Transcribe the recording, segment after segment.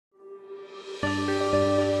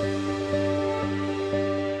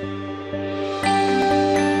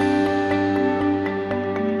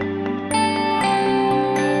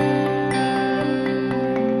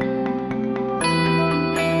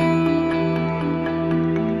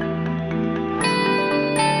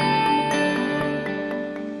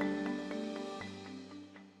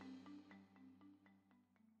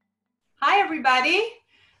everybody.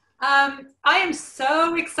 I am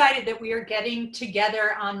so excited that we are getting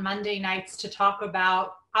together on Monday nights to talk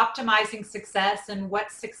about optimizing success and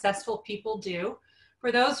what successful people do. For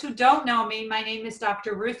those who don't know me, my name is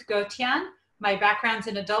Dr. Ruth Gotian. My background's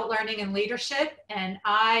in adult learning and leadership, and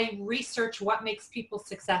I research what makes people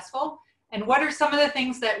successful and what are some of the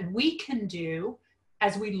things that we can do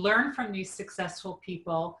as we learn from these successful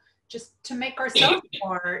people just to make ourselves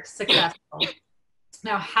more successful.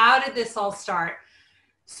 Now, how did this all start?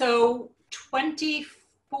 So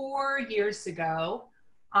 24 years ago,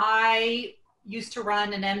 I used to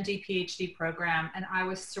run an MD PhD program, and I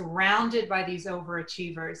was surrounded by these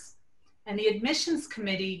overachievers. And the admissions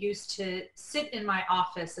committee used to sit in my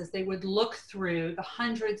office as they would look through the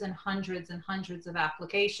hundreds and hundreds and hundreds of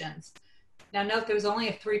applications. Now note, there was only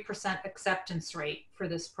a 3% acceptance rate for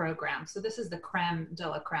this program. So this is the creme de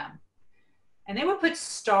la creme. And they would put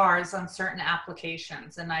stars on certain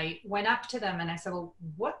applications. And I went up to them and I said, well,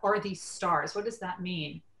 what are these stars? What does that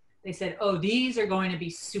mean? They said, oh, these are going to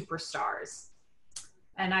be superstars.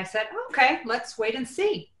 And I said, okay, let's wait and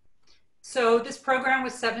see. So this program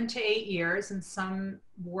was 7 to 8 years, and some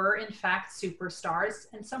were in fact superstars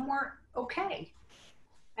and some were okay.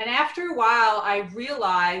 And after a while, I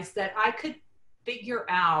realized that I could figure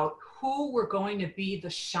out who were going to be the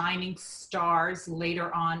shining stars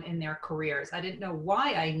later on in their careers. I didn't know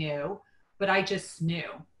why I knew, but I just knew.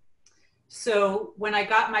 So when I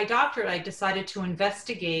got my doctorate, I decided to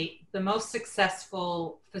investigate the most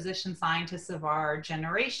successful physician scientists of our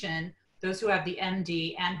generation, those who have the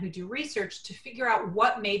MD and who do research, to figure out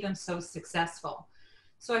what made them so successful.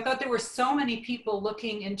 So I thought there were so many people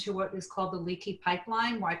looking into what is called the leaky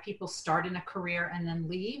pipeline, why people start in a career and then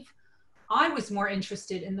leave. I was more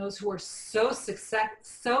interested in those who are so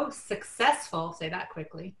successful, say that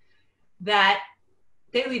quickly, that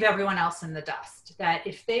they leave everyone else in the dust. That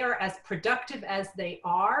if they are as productive as they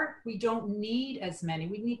are, we don't need as many.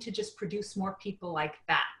 We need to just produce more people like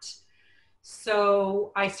that.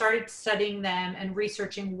 So I started studying them and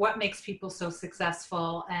researching what makes people so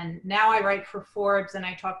successful. And now I write for Forbes, and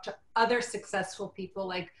I talk to other successful people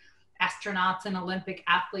like astronauts and Olympic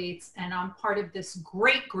athletes. And I'm part of this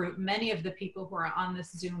great group, many of the people who are on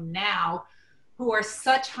this Zoom now, who are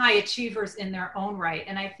such high achievers in their own right.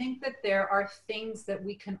 And I think that there are things that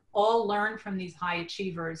we can all learn from these high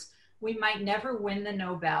achievers. We might never win the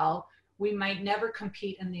Nobel. We might never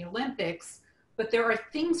compete in the Olympics. But there are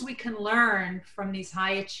things we can learn from these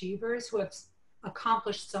high achievers who have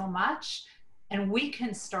accomplished so much, and we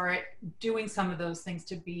can start doing some of those things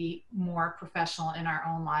to be more professional in our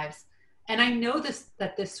own lives. And I know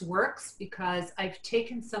that this works because I've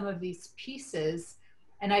taken some of these pieces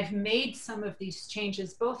and I've made some of these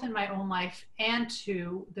changes both in my own life and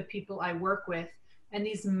to the people I work with. And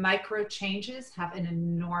these micro changes have an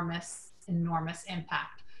enormous, enormous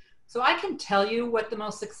impact. So I can tell you what the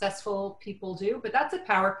most successful people do, but that's a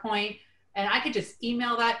PowerPoint, and I could just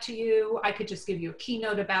email that to you. I could just give you a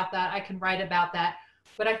keynote about that. I can write about that.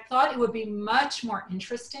 But I thought it would be much more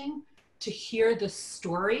interesting to hear the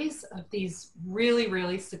stories of these really,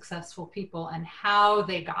 really successful people and how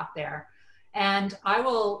they got there. And I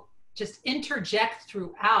will just interject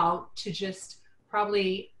throughout to just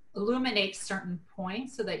probably illuminate certain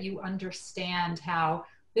points so that you understand how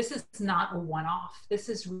this is not a one-off. This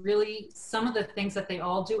is really some of the things that they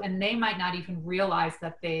all do, and they might not even realize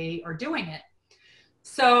that they are doing it.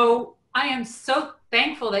 So I am so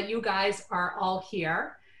thankful that you guys are all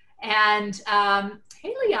here. And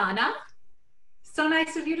hey, Liana, so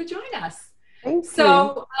nice of you to join us. Thank you.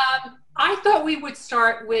 So I thought we would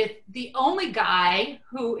start with the only guy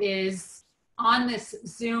who is on this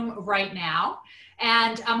Zoom right now.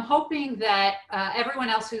 And I'm hoping that everyone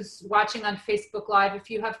else who's watching on Facebook Live,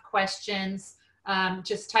 if you have questions,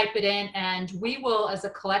 just type it in, and we will, as a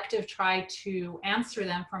collective, try to answer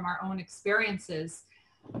them from our own experiences.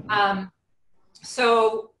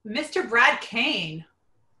 So, Mr. Brad Kane,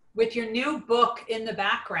 with your new book in the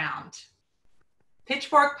background,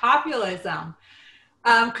 Pitchfork Populism,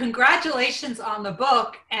 congratulations on the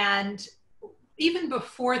book. And even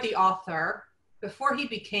before the author, before he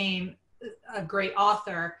became a great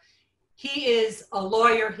author, he is a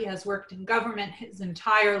lawyer. He has worked in government his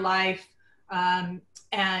entire life.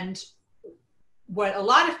 And what a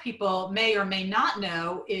lot of people may or may not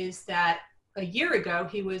know is that a year ago,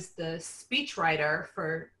 he was the speechwriter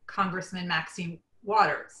for Congressman Maxine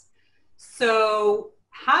Waters. So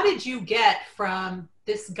how did you get from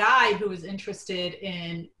this guy who was interested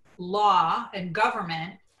in law and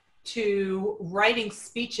government to writing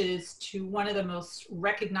speeches to one of the most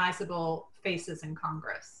recognizable faces in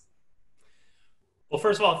Congress? Well,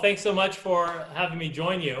 first of all, thanks so much for having me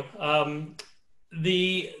join you.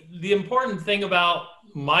 The important thing about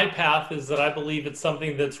my path is that I believe it's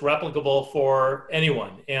something that's replicable for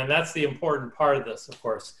anyone, and that's the important part of this, of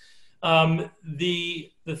course.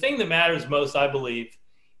 The thing that matters most, I believe,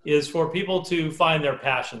 is for people to find their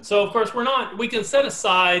passion. So, of course, we can set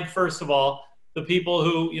aside, first of all, the people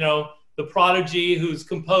who, the prodigy who's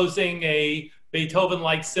composing a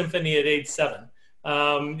Beethoven-like symphony at age 7.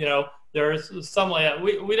 There's some like that.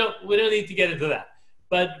 We don't need to get into that.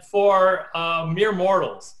 But for mere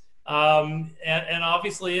mortals, and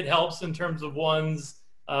obviously it helps in terms of one's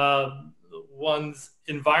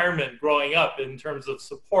environment growing up in terms of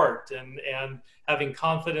support and having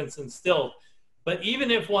confidence instilled. But even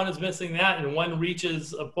if one is missing that and one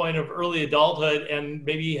reaches a point of early adulthood and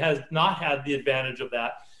maybe has not had the advantage of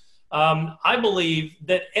that, I believe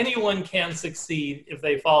that anyone can succeed if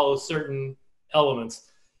they follow certain elements.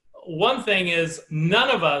 One thing is, none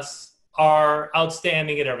of us are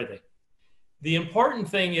outstanding at everything. The important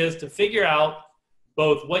thing is to figure out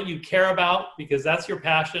both what you care about, because that's your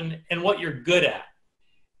passion, and what you're good at.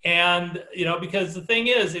 And, because the thing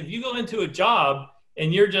is, if you go into a job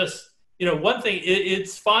and you're just, one thing,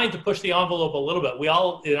 it's fine to push the envelope a little bit. We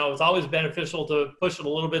all, it's always beneficial to push it a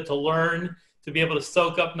little bit, to learn, to be able to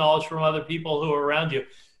soak up knowledge from other people who are around you.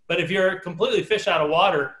 But if you're completely fish out of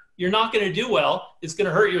water, you're not going to do well. It's going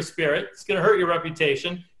to hurt your spirit. It's going to hurt your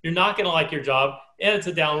reputation. You're not going to like your job, and it's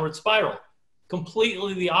a downward spiral.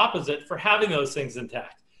 Completely the opposite for having those things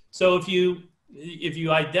intact. So if you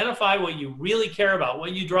identify what you really care about,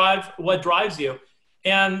 what drives you,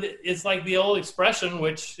 and it's like the old expression,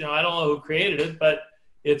 which I don't know who created it, but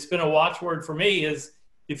it's been a watchword for me, is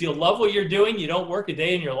if you love what you're doing, you don't work a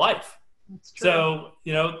day in your life. That's true. So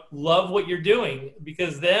love what you're doing,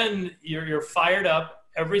 because then you're fired up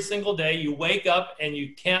every single day. You wake up and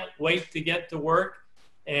you can't wait to get to work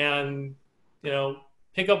and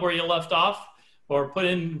pick up where you left off or put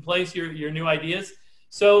in place your new ideas.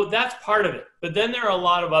 So that's part of it. But then there are a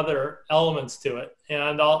lot of other elements to it,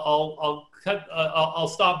 and I'll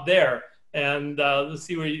stop there and let's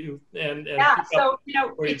see where you and yeah. So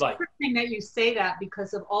it's like. interesting that you say that,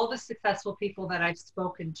 because of all the successful people that I've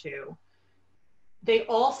spoken to, they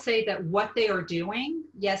all say that what they are doing,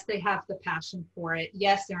 yes, they have the passion for it.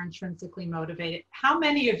 Yes, they're intrinsically motivated. How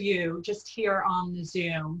many of you just here on the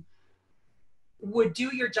Zoom would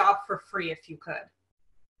do your job for free if you could?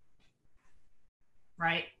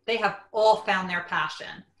 Right? They have all found their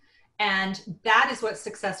passion. And that is what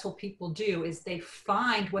successful people do, is they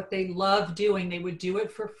find what they love doing. They would do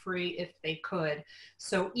it for free if they could.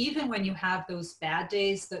 So even when you have those bad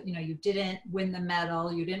days that, you didn't win the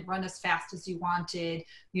medal, you didn't run as fast as you wanted,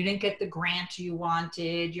 you didn't get the grant you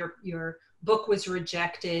wanted, your book was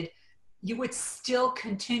rejected, you would still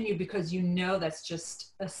continue, because that's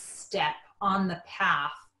just a step on the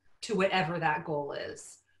path to whatever that goal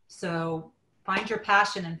is. So find your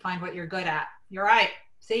passion and find what you're good at. You're right.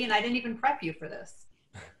 See, and I didn't even prep you for this.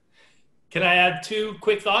 Can I add 2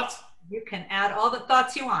 quick thoughts? You can add all the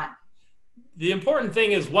thoughts you want. The important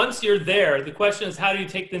thing is, once you're there, the question is, how do you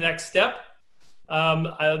take the next step?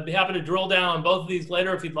 I'll be happy to drill down on both of these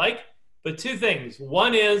later if you'd like. But 2 things.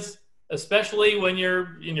 One is, especially when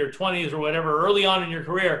you're in your 20s or whatever, early on in your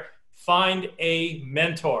career, find a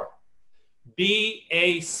mentor. Be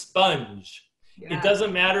a sponge. Yeah. It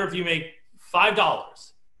doesn't matter if you make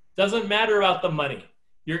 $5. Doesn't matter about the money.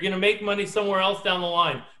 You're going to make money somewhere else down the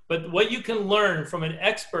line. But what you can learn from an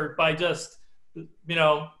expert by just,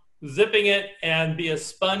 zipping it and be a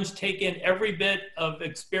sponge, take in every bit of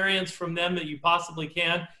experience from them that you possibly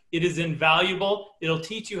can. It is invaluable. It'll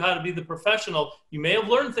teach you how to be the professional. You may have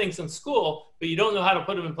learned things in school, but you don't know how to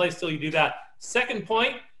put them in place till you do that. Second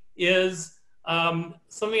point is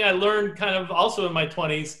something I learned kind of also in my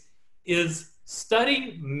 20s is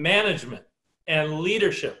study management and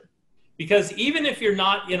leadership. Because even if you're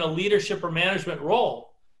not in a leadership or management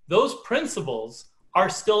role, those principles are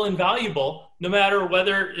still invaluable, no matter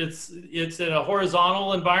whether it's in a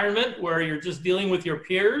horizontal environment where you're just dealing with your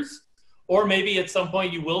peers, or maybe at some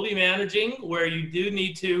point you will be managing where you do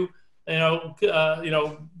need to,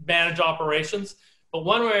 manage operations. But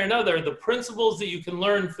one way or another, the principles that you can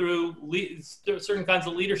learn through certain kinds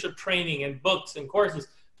of leadership training and books and courses,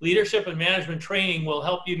 leadership and management training will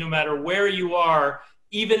help you no matter where you are,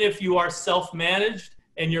 even if you are self-managed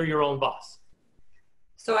and you're your own boss.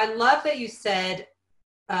 So I love that you said,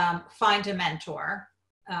 find a mentor,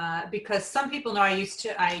 because some people know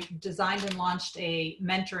I designed and launched a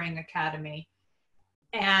mentoring academy,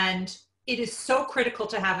 and it is so critical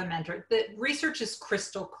to have a mentor. The research is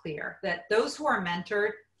crystal clear that those who are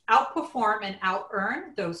mentored outperform and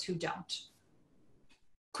out-earn those who don't.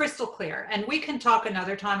 crystal clear. And we can talk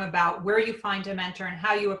another time about where you find a mentor and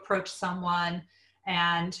how you approach someone,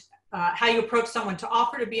 and how you approach someone to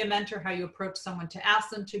offer to be a mentor, how you approach someone to ask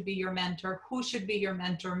them to be your mentor, who should be your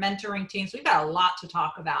mentor, mentoring teams. We've got a lot to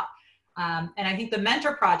talk about. And I think the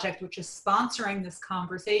Mentor Project, which is sponsoring this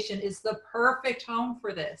conversation, is the perfect home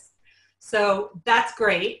for this. So that's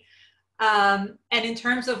great. And in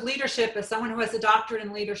terms of leadership, as someone who has a doctorate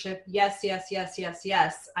in leadership, yes, yes, yes, yes,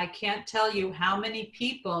 yes. I can't tell you how many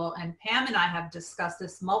people, and Pam and I have discussed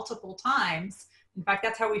this multiple times. In fact,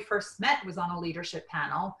 that's how we first met, was on a leadership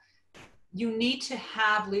panel. You need to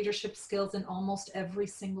have leadership skills in almost every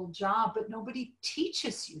single job, but nobody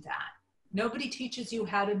teaches you that. Nobody teaches you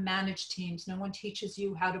how to manage teams. No one teaches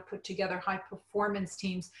you how to put together high performance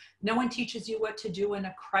teams. No one teaches you what to do in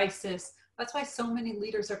a crisis. That's why so many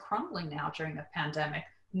leaders are crumbling now during the pandemic.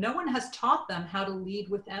 No one has taught them how to lead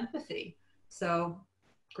with empathy. So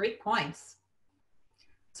great points.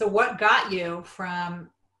 So what got you from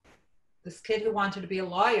this kid who wanted to be a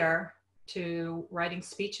lawyer to writing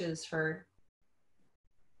speeches for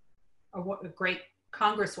a great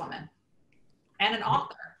congresswoman and an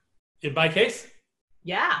author? In my case?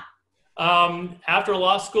 Yeah. After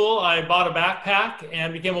law school, I bought a backpack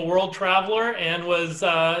and became a world traveler, and was,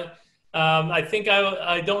 I think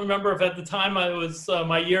I don't remember if at the time I was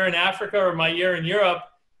my year in Africa or my year in Europe,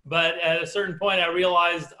 but at a certain point I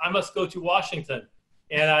realized I must go to Washington.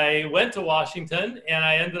 And I went to Washington, and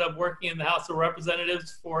I ended up working in the House of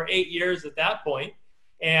Representatives for 8 years at that point.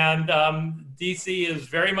 And DC is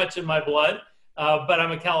very much in my blood. But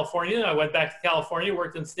I'm a Californian. I went back to California,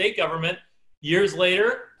 worked in state government. Years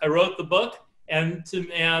later, I wrote the book, and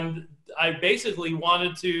I basically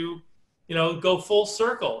wanted to, go full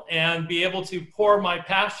circle and be able to pour my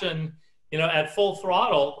passion, at full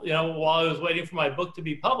throttle, while I was waiting for my book to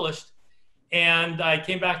be published. And I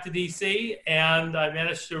came back to DC, and I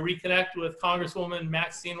managed to reconnect with Congresswoman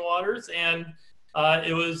Maxine Waters, and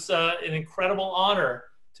it was an incredible honor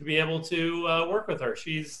to be able to work with her.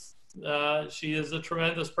 She is a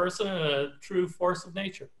tremendous person and a true force of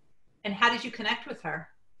nature. And how did you connect with her?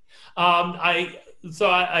 I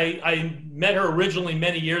met her originally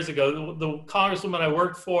many years ago. The congresswoman I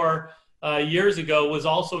worked for years ago was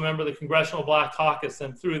also a member of the Congressional Black Caucus,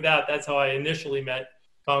 and through that's how I initially met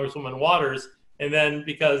Congresswoman Waters. And then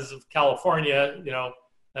because of California,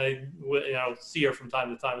 I see her from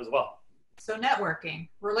time to time as well. So networking,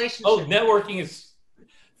 relationships. Oh, networking is,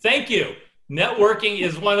 thank you. Networking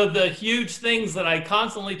is one of the huge things that I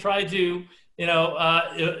constantly try to,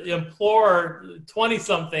 implore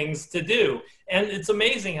 20-somethings to do. And it's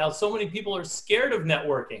amazing how so many people are scared of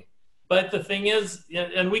networking. But the thing is,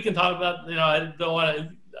 and we can talk about, I don't want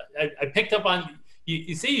to, I picked up on,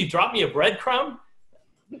 you see, you dropped me a breadcrumb.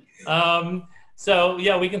 So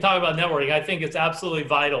yeah, we can talk about networking. I think it's absolutely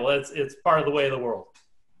vital. It's part of the way of the world.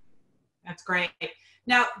 That's great.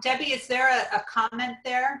 Now, Debbie, is there a comment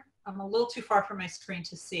there? I'm a little too far from my screen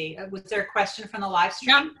to see. Was there a question from the live stream?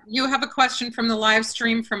 Yeah, you have a question from the live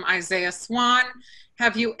stream from Isaiah Swan.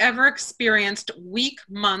 Have you ever experienced week,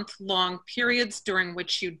 month-long periods during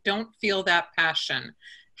which you don't feel that passion?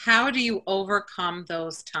 How do you overcome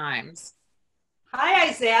those times? Hi,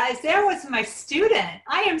 Isaiah. Isaiah was my student.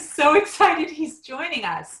 I am so excited he's joining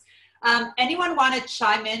us. Anyone want to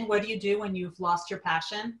chime in? What do you do when you've lost your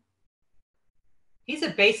passion? He's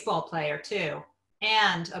a baseball player too,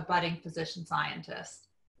 and a budding physician scientist.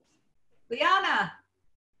 Liana,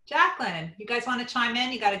 Jacqueline, you guys want to chime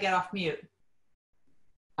in? You got to get off mute.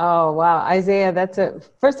 Oh, wow. Isaiah,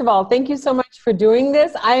 first of all, thank you so much for doing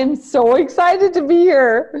this. I am so excited to be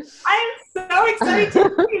here. I am so excited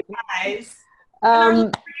to see you guys.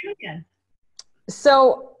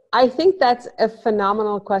 So I think that's a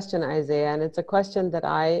phenomenal question, Isaiah, and it's a question that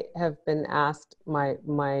I have been asked my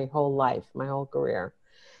whole life, my whole career.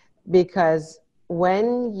 Because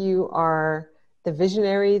when you are the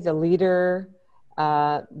visionary, the leader,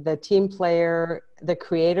 the team player, the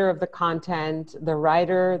creator of the content, the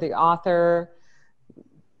writer, the author,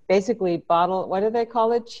 basically what do they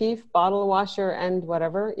call it? Chief bottle washer and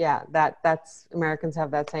whatever. Yeah, that's Americans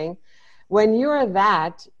have that saying. When you are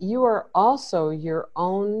that, you are also your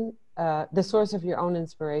own, the source of your own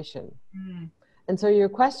inspiration. Mm. And so your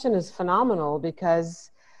question is phenomenal,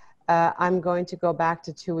 because I'm going to go back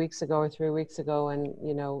to 2 weeks ago or 3 weeks ago, and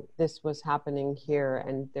this was happening here,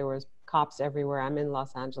 and there was cops everywhere. I'm in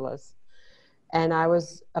Los Angeles, and I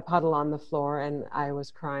was a puddle on the floor, and I was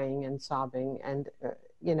crying and sobbing, and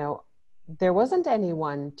there wasn't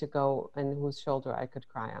anyone to go and whose shoulder I could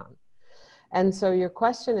cry on. And so your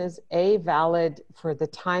question is valid for the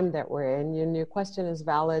time that we're in, and your question is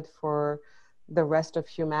valid for the rest of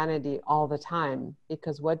humanity all the time.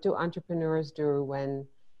 Because what do entrepreneurs do when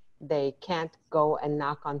they can't go and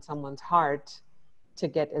knock on someone's heart to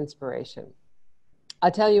get inspiration?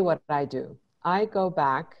 I'll tell you what I do. I go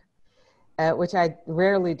back, which I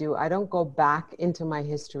rarely do. I don't go back into my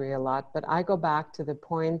history a lot, but I go back to the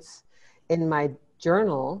points in my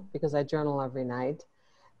journal, because I journal every night,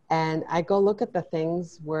 and I go look at the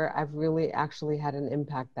things where I've really actually had an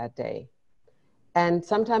impact that day. And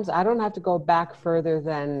sometimes I don't have to go back further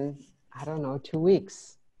than, I don't know, 2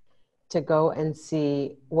 weeks to go and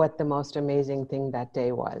see what the most amazing thing that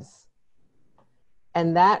day was.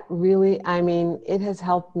 And that really, I mean, it has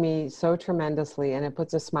helped me so tremendously, and it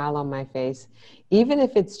puts a smile on my face. Even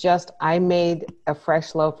if it's just, I made a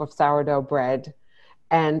fresh loaf of sourdough bread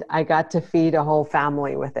and I got to feed a whole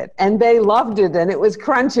family with it. And they loved it, and it was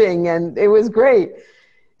crunching, and it was great.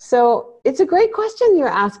 So it's a great question you're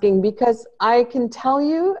asking, because I can tell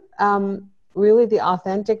you, really the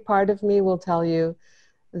authentic part of me will tell you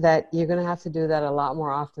that you're going to have to do that a lot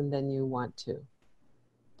more often than you want to.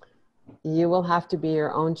 You will have to be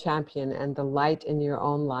your own champion and the light in your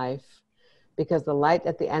own life, because the light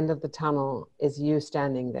at the end of the tunnel is you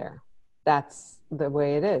standing there. That's the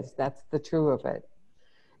way it is. That's the truth of it.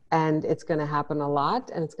 And it's going to happen a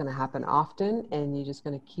lot, and it's going to happen often, and you're just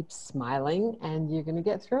going to keep smiling, and you're going to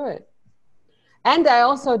get through it. And I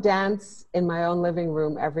also dance in my own living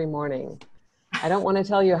room every morning. I don't want to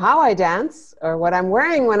tell you how I dance or what I'm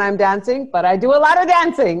wearing when I'm dancing, but I do a lot of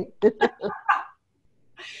dancing.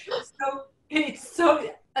 So it's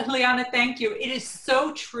so, Liana, thank you. It is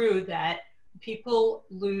so true that people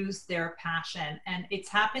lose their passion. And it's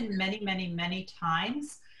happened many, many, many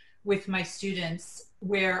times with my students,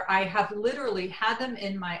 where I have literally had them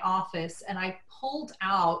in my office and I pulled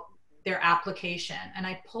out their application and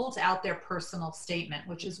I pulled out their personal statement,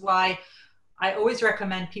 which is why I always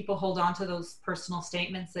recommend people hold on to those personal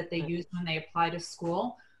statements that they use when they apply to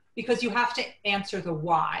school, because you have to answer the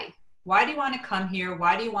why. Why do you want to come here?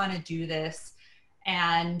 Why do you want to do this?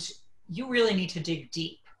 And you really need to dig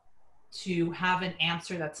deep to have an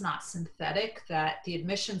answer that's not synthetic, that the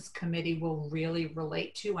admissions committee will really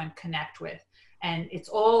relate to and connect with. And it's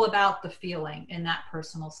all about the feeling in that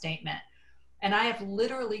personal statement. And I have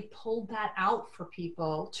literally pulled that out for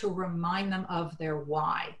people to remind them of their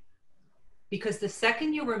why. Because the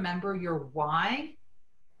second you remember your why,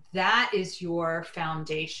 that is your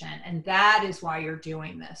foundation. And that is why you're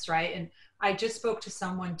doing this, right? And I just spoke to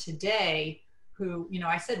someone today who, you know,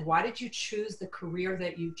 I said, why did you choose the career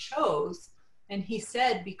that you chose? And he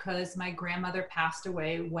said, because my grandmother passed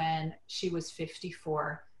away when she was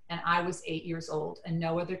 54 and I was 8 years old, and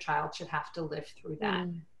no other child should have to live through that.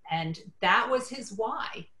 And that was his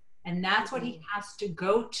why. And that's what he has to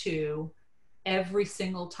go to every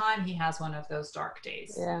single time he has one of those dark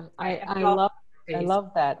days. Yeah, I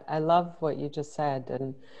love that. I love what you just said.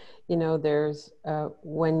 And, you know, there's,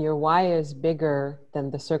 when your why is bigger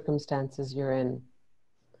than the circumstances you're in.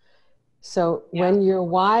 So when your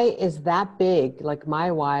why is that big, like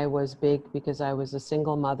my why was big because I was a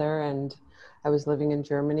single mother and I was living in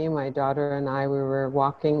Germany. My daughter and I, we were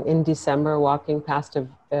walking in December, walking past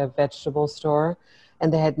a vegetable store,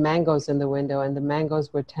 and they had mangoes in the window, and the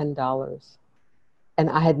mangoes were $10.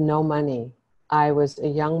 And I had no money. I was a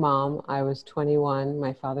young mom. I was 21.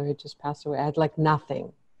 My father had just passed away. I had like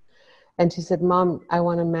nothing. And she said, Mom, I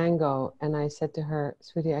want a mango. And I said to her,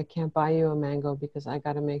 sweetie, I can't buy you a mango because I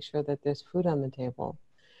got to make sure that there's food on the table.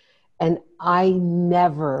 And I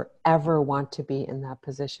never, ever want to be in that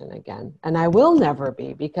position again. And I will never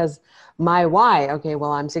be, because my why, okay,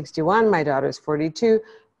 well, I'm 61, my daughter's 42,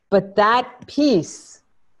 but that piece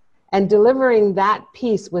and delivering that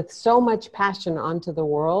piece with so much passion onto the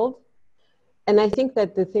world. And I think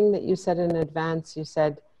that the thing that you said in advance, you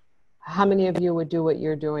said, how many of you would do what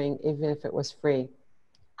you're doing even if it was free?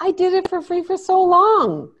 I did it for free for so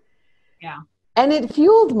long. Yeah. And it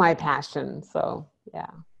fueled my passion. So yeah,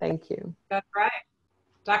 thank you. That's right.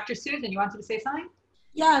 Dr. Susan, you wanted to say something?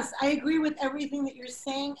 Yes, I agree with everything that you're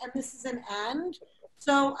saying, and this is an and.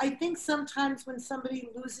 So I think sometimes when somebody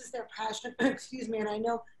loses their passion, excuse me, and I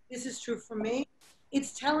know this is true for me,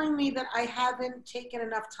 it's telling me that I haven't taken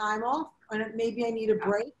enough time off, and maybe I need a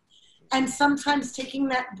break. And sometimes taking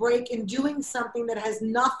that break and doing something that has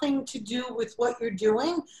nothing to do with what you're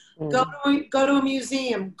doing, go to a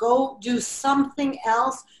museum, go do something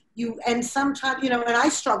else. And sometimes, you know, and I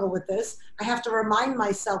struggle with this. I have to remind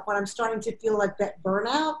myself when I'm starting to feel like that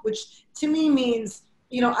burnout, which to me means,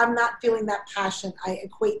 you know, I'm not feeling that passion. I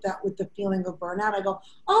equate that with the feeling of burnout. I go,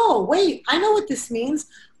 oh, wait, I know what this means.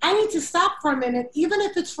 I need to stop for a minute, even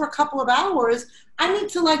if it's for a couple of hours. I need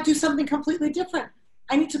to like do something completely different.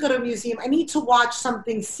 I need to go to a museum. I need to watch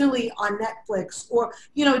something silly on Netflix, or,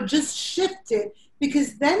 you know, just shift it,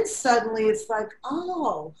 because then suddenly it's like,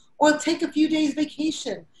 oh, or take a few days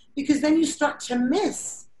vacation, because then you start to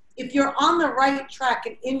miss. If you're on the right track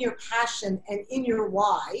and in your passion and in your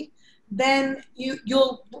why, then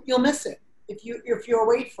you'll miss it if you're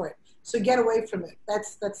away for it. So get away from it.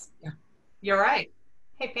 That's yeah. You're right.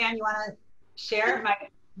 Hey, Pam, you want to share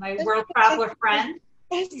my world traveler friend?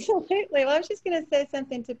 Absolutely. Well, I was just going to say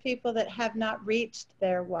something to people that have not reached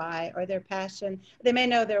their why or their passion. They may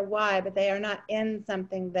know their why, but they are not in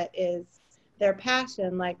something that is their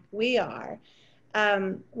passion like we are.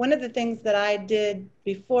 One of the things that I did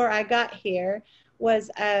before I got here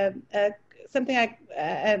was something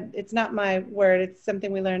it's not my word, it's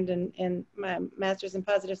something we learned in my master's in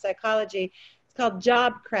positive psychology. It's called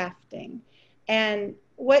job crafting. And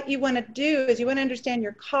what you want to do is you want to understand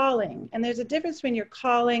your calling. And there's a difference between your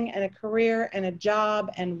calling and a career and a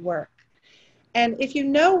job and work. And if you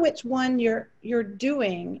know which one you're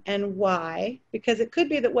doing and why, because it could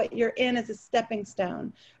be that what you're in is a stepping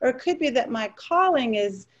stone, or it could be that my calling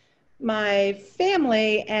is my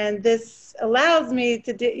family, and this allows me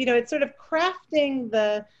to do, you know, it's sort of crafting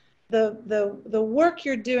the work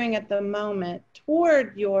you're doing at the moment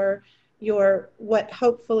toward your what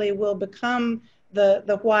hopefully will become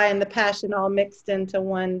the why and the passion all mixed into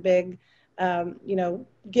one big you know,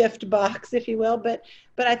 gift box, if you will. But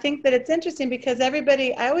I think that it's interesting because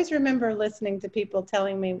I always remember listening to people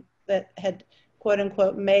telling me that had quote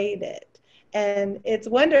unquote made it. And it's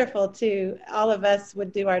wonderful too. All of us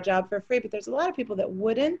would do our job for free, but there's a lot of people that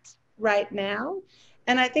wouldn't right now.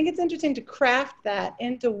 And I think it's interesting to craft that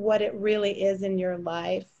into what it really is in your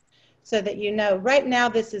life, so that you know right now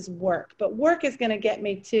this is work, but work is going to get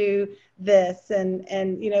me to this, and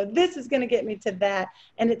you know, this is going to get me to that,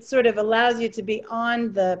 and it sort of allows you to be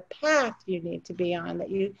on the path you need to be on, that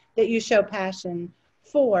you show passion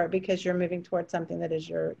for, because you're moving towards something that is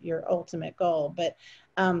your ultimate goal. But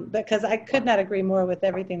because I could not agree more with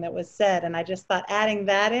everything that was said, and I just thought adding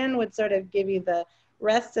that in would sort of give you the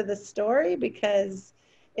rest of the story, because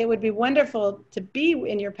it would be wonderful to be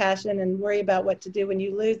in your passion and worry about what to do when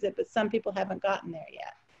you lose it, but some people haven't gotten there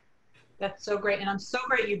yet. That's so great. And I'm so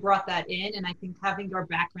great you brought that in. And I think having your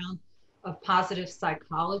background of positive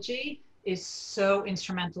psychology is so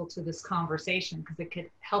instrumental to this conversation, because it could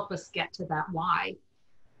help us get to that why.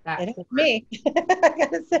 It is me, I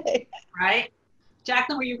gotta say. Right?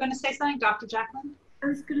 Jacqueline, were you going to say something? Dr. Jacqueline? I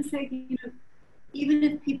was going to say, you know, even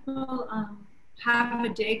if people have a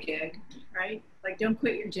day gig, right? Like, don't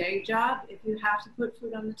quit your day job if you have to put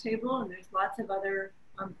food on the table, and there's lots of other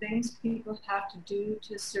things people have to do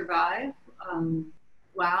to survive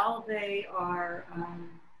while they are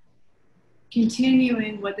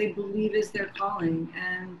continuing what they believe is their calling.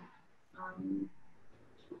 And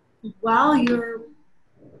while you're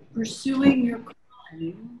pursuing your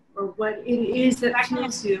calling, or what it is that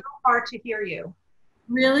feels you. It's so hard to hear you.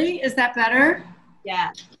 Really? Is that better?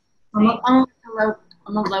 Yeah. I'm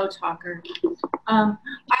a low talker. I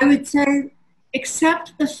would say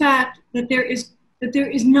accept the fact that there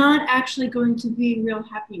is not actually going to be real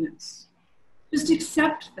happiness. Just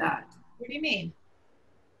accept that. What do you mean?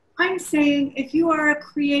 I'm saying if you are a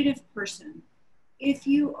creative person, if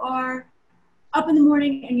you are up in the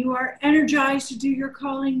morning and you are energized to do your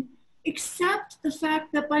calling, accept the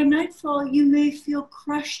fact that by nightfall you may feel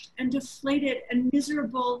crushed and deflated and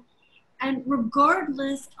miserable. And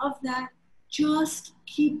regardless of that, just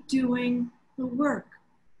keep doing the work.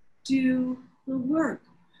 Do the work.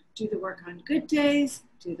 Do the work on good days.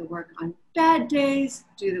 Do the work on bad days.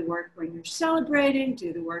 Do the work when you're celebrating.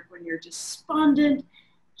 Do the work when you're despondent.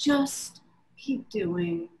 Just keep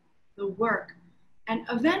doing the work. And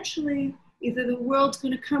eventually, either the world's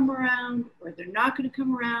going to come around, or they're not going to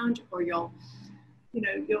come around, or you'll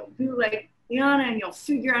do like Liana and you'll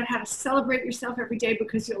figure out how to celebrate yourself every day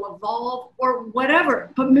because you'll evolve, or whatever.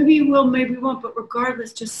 But maybe you will, maybe you won't. But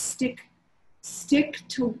regardless, just stick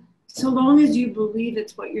to, so long as you believe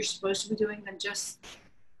it's what you're supposed to be doing, then just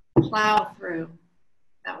plow through.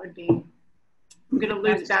 That would be, I'm going to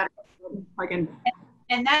lose that.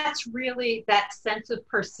 And that's really that sense of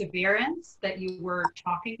perseverance that you were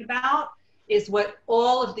talking about is what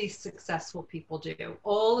all of these successful people do.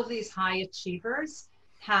 All of these high achievers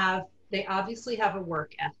have, they obviously have a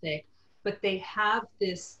work ethic, but they have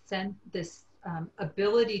this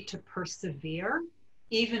ability to persevere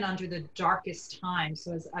even under the darkest times.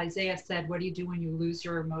 So as Isaiah said, what do you do when you lose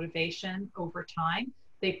your motivation over time?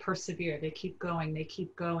 They persevere, they keep going, they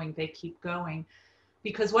keep going, they keep going.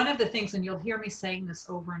 Because one of the things, and you'll hear me saying this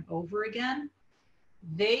over and over again,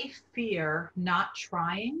 they fear not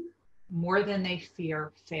trying more than they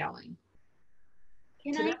fear failing.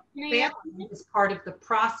 Can To I them, ask failing is part of the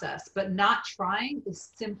process, but not trying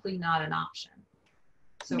is simply not an option.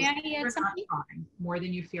 So May I add you're not something? trying more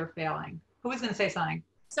than you fear failing. Who was going to say something?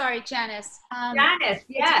 Sorry, Janice. Janice,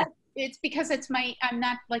 yes. It's because I'm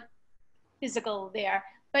not like physical there,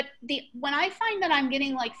 but when I find that I'm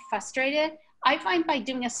getting like frustrated, I find by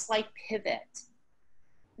doing a slight pivot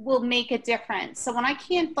will make a difference. So when I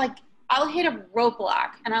can't, like, I'll hit a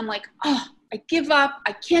roadblock and I'm like, oh, I give up.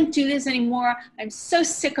 I can't do this anymore. I'm so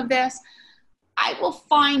sick of this. I will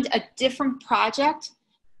find a different project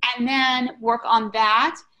and then work on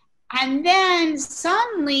that. And then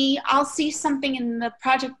suddenly I'll see something in the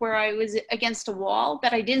project where I was against a wall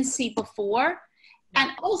that I didn't see before.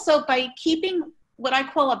 And also by keeping what I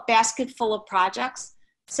call a basket full of projects.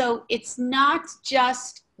 So it's not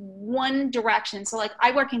just one direction. So like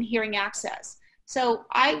I work in hearing access. So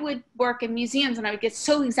I would work in museums and I would get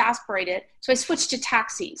so exasperated. So I switched to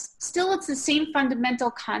taxis. Still, it's the same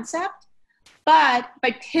fundamental concept, but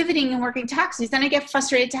by pivoting and working taxis, then I get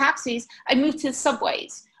frustrated taxis. I move to the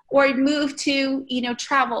subways or I move to,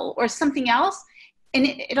 travel or something else. And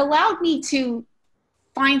it allowed me to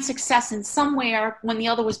find success in somewhere when the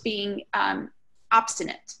other was being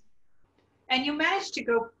obstinate. And you managed to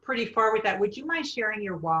go pretty far with that. Would you mind sharing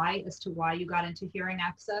your why as to why you got into hearing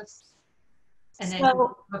access? And then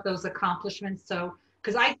what those accomplishments. So,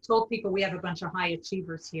 because I told people we have a bunch of high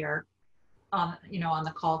achievers here, on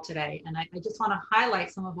the call today. And I just want to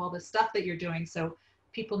highlight some of all the stuff that you're doing so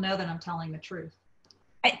people know that I'm telling the truth.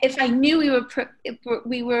 If I knew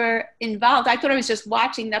we were involved, I thought I was just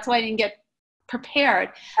watching. That's why I didn't get prepared.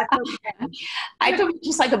 Okay. I thought we were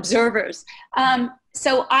just like observers.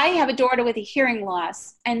 So I have a daughter with a hearing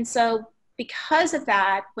loss. And so because of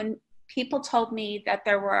that, when people told me that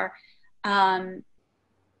there were,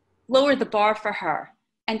 lowered the bar for her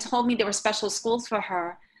and told me there were special schools for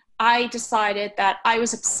her, I decided that I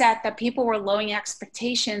was upset that people were lowering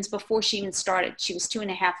expectations before she even started. She was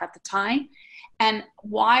 2.5 at the time. And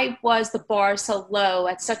why was the bar so low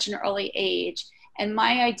at such an early age? And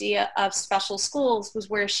my idea of special schools was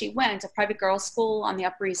where she went, a private girls' school on the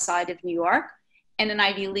Upper East Side of New York and an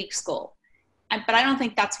Ivy League school. But I don't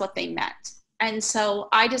think that's what they meant. And so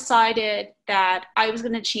I decided that I was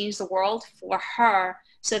going to change the world for her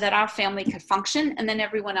so that our family could function and then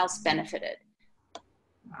everyone else benefited.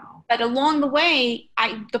 Wow. But along the way,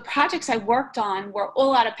 the projects I worked on were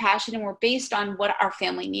all out of passion and were based on what our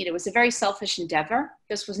family needed. It was a very selfish endeavor.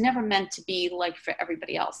 This was never meant to be like for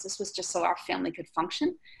everybody else. This was just so our family could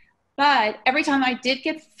function. But every time I did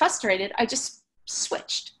get frustrated, I just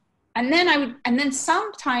switched. And then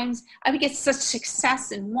sometimes I would get such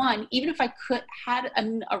success in one, even if I had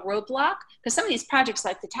a roadblock, because some of these projects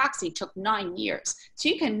like the taxi took 9 years. So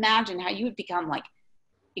you can imagine how you would become like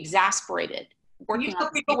exasperated. Can you tell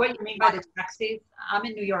people what you mean by the taxis? I'm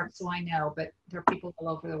in New York, so I know, but there are people all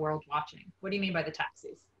over the world watching. What do you mean by the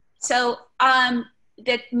taxis? So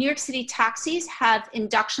the New York City taxis have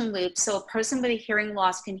induction loops. So a person with a hearing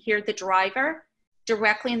loss can hear the driver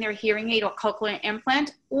directly in their hearing aid or cochlear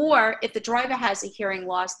implant, or if the driver has a hearing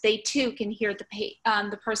loss, they too can hear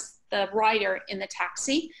the rider in the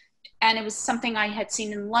taxi. And it was something I had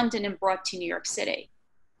seen in London and brought to New York City.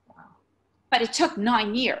 Wow. But it took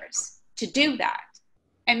 9 years to do that.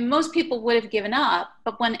 And most people would have given up,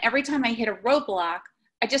 but every time I hit a roadblock,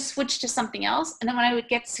 I just switched to something else. And then when I would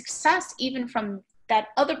get success, even from that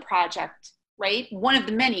other project, right? One of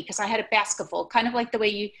the many, because I had a basketful, kind of like the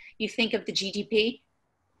way you think of the GDP,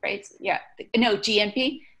 right? Yeah, no,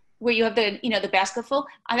 GNP, where you have the basketful.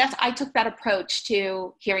 I took that approach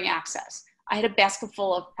to hearing access. I had a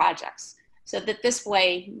basketful of projects so that this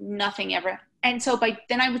way, nothing ever. And so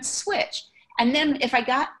then I would switch. And then if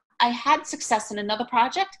I had success in another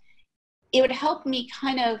project, it would help me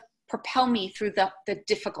kind of propel me through the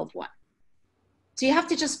difficult one. So you have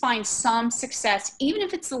to just find some success, even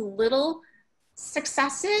if it's the little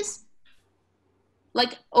successes,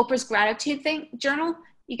 like Oprah's gratitude journal.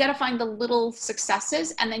 You got to find the little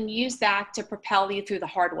successes and then use that to propel you through the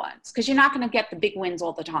hard ones, because you're not going to get the big wins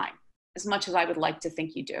all the time, as much as I would like to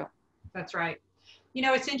think you do. That's right.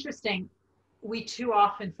 It's interesting. We too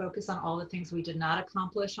often focus on all the things we did not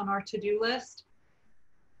accomplish on our to-do list.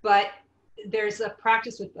 But there's a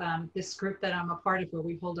practice with this group that I'm a part of where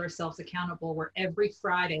we hold ourselves accountable, where every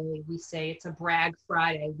Friday we say it's a brag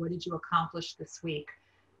Friday. What did you accomplish this week?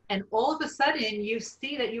 And all of a sudden you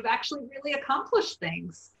see that you've actually really accomplished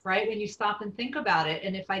things, right? When you stop and think about it.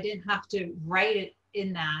 And if I didn't have to write it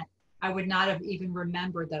in that, I would not have even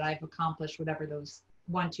remembered that I've accomplished whatever those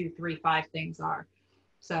 1, 2, 3, 5 things are.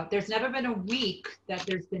 So there's never been a week that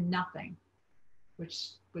there's been nothing, which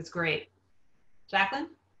was great. Jacqueline?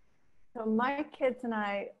 So my kids and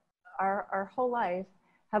I, our whole life,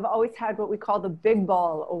 have always had what we call the Big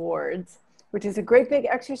Ball Awards, which is a great big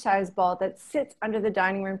exercise ball that sits under the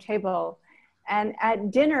dining room table. And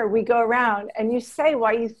at dinner, we go around and you say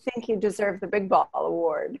why you think you deserve the Big Ball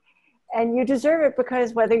Award. And you deserve it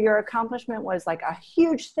because whether your accomplishment was like a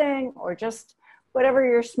huge thing or just whatever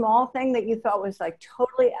your small thing that you thought was like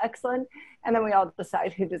totally excellent. And then we all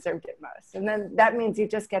decide who deserved it most. And then that means you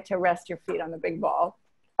just get to rest your feet on the big ball.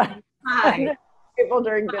 Hi. People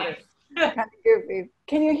during dinner. Kind of goofy.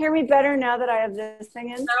 Can you hear me better now that I have this thing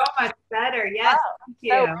in? So much better. Yes. Oh, thank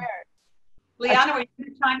you. so weird. Liana, were you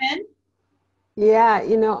going to chime in? Yeah,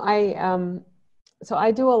 you know, so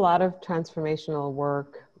I do a lot of transformational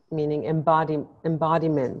work, meaning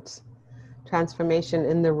embodiment, transformation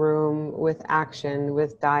in the room with action,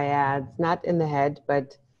 with dyads, not in the head,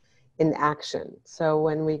 but in action. So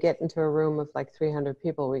when we get into a room of like 300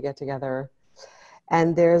 people, we get together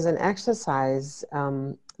and there's an exercise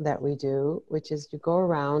that we do, which is you go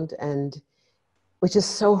around and, which is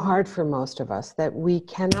so hard for most of us, that we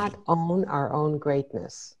cannot own our own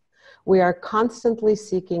greatness. We are constantly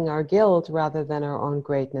seeking our guilt rather than our own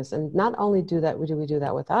greatness. And not only do we do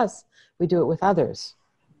that with us, we do it with others.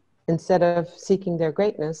 Instead of seeking their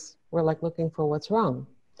greatness, we're like looking for what's wrong.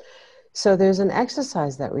 So there's an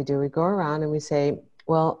exercise that we do. We go around and we say,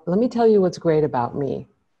 well, let me tell you what's great about me.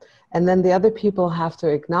 And then the other people have to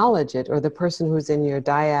acknowledge it, or the person who's in your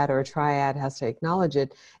dyad or triad has to acknowledge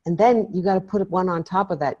it. And then you got to put one on top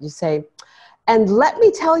of that. You say, and let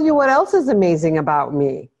me tell you what else is amazing about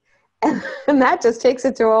me. And that just takes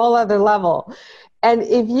it to a whole other level. And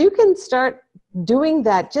if you can start doing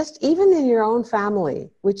that, just even in your own family,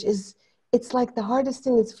 which is, it's like the hardest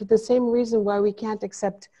thing. It's for the same reason why we can't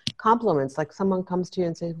accept compliments. Like someone comes to you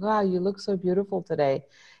and says, wow, you look so beautiful today.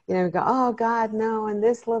 You know, we go, oh God, no. And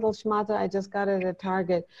this little schmata, I just got it at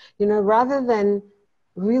Target. You know, rather than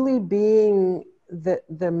really being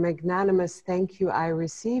the magnanimous, thank you, I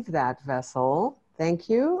receive that vessel. Thank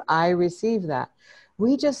you, I receive that.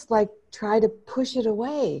 We just like try to push it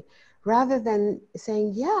away rather than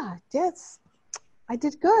saying, yeah, yes, I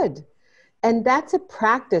did good. And that's a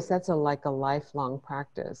practice. That's like a lifelong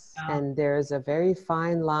practice. Wow. And there's a very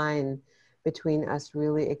fine line between us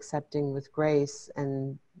really accepting with grace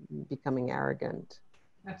and becoming arrogant.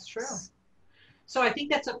 That's true. So I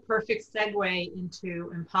think that's a perfect segue into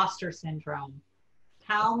imposter syndrome.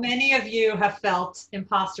 How many of you have felt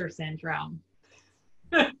imposter syndrome?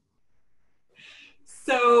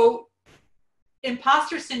 So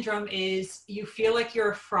imposter syndrome is you feel like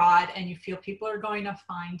you're a fraud and you feel people are going to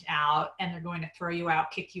find out and they're going to throw you out,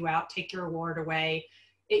 kick you out, take your award away.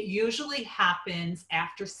 It usually happens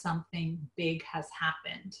after something big has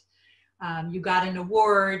happened. You got an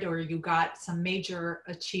award or you got some major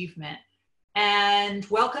achievement. And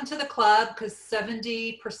welcome to the club, because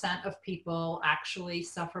 70% of people actually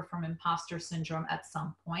suffer from imposter syndrome at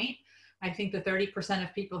some point. I think the 30%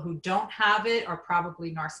 of people who don't have it are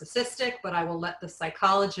probably narcissistic, but I will let the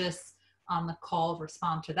psychologists on the call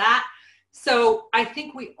respond to that. So I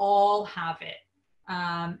think we all have it.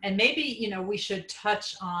 And maybe, you know, we should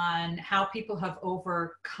touch on how people have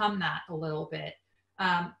overcome that a little bit.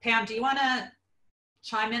 Pam, do you want to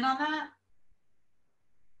chime in on that?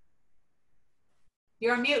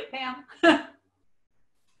 You're on mute, Pam.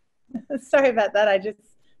 Sorry about that. I just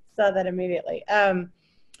saw that immediately.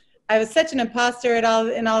 I was such an imposter in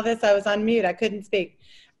all this. I was on mute. I couldn't speak.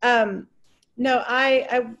 No,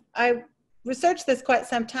 I researched this quite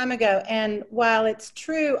some time ago. And while it's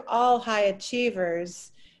true, all high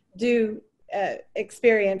achievers do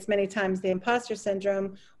experience many times the imposter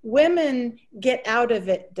syndrome, women get out of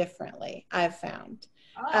it differently, I've found.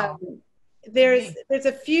 Oh. There's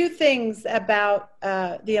a few things about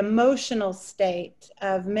the emotional state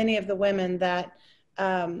of many of the women that,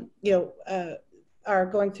 are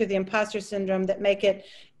going through the imposter syndrome that make it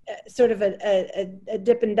sort of a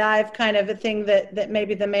dip and dive kind of a thing that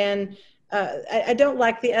maybe the man, I don't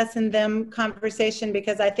like the us and them conversation,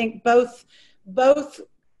 because I think both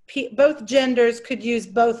genders could use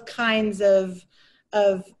both kinds of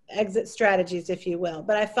exit strategies, if you will.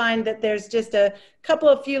 But I find that there's just a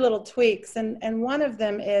few little tweaks. And one of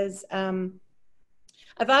them is,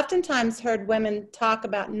 I've oftentimes heard women talk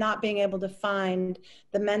about not being able to find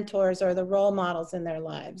the mentors or the role models in their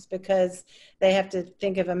lives because they have to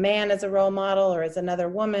think of a man as a role model or as another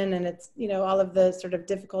woman. And it's, all of the sort of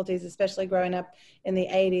difficulties, especially growing up in the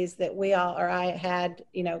 80s that I had,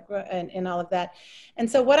 and all of that. And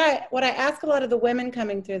so what I ask a lot of the women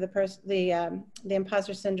coming through the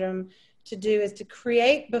imposter syndrome to do is to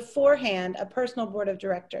create beforehand a personal board of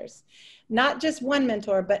directors. Not just one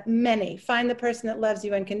mentor, but many. Find the person that loves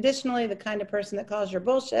you unconditionally, the kind of person that calls your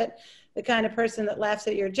bullshit, the kind of person that laughs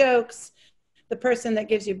at your jokes, the person that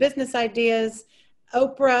gives you business ideas.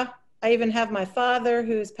 Oprah, I even have my father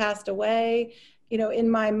who's passed away, you know, in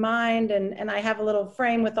my mind, and I have a little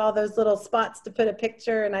frame with all those little spots to put a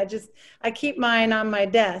picture, and I keep mine on my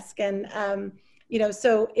desk. And, you know,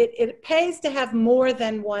 so it pays to have more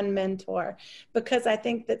than one mentor, because I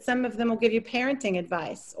think that some of them will give you parenting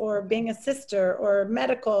advice or being a sister or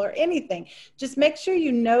medical or anything. Just make sure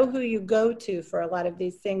you know who you go to for a lot of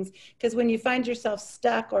these things, because when you find yourself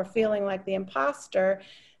stuck or feeling like the imposter,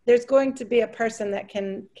 there's going to be a person that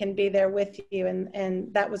can be there with you.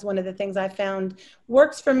 And that was one of the things I found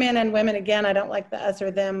works for men and women. Again, I don't like the us or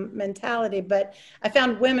them mentality, but I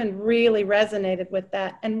found women really resonated with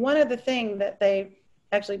that. And one of the things that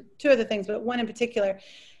actually two of the things, but one in particular,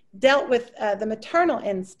 dealt with the maternal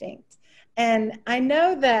instinct. And I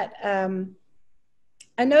know that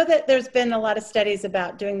there's been a lot of studies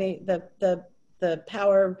about doing the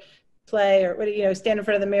power play, or, you know, stand in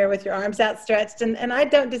front of the mirror with your arms outstretched. And I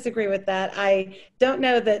don't disagree with that. I don't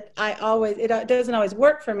know that it doesn't always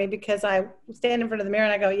work for me, because I stand in front of the mirror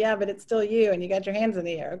and I go, yeah, but it's still you and you got your hands in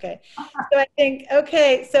the air. Okay. So I think,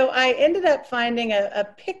 okay. So I ended up finding a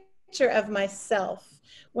picture of myself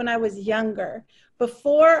when I was younger,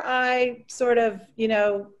 before I sort of, you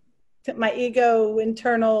know, my ego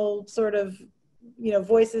internal sort of, you know,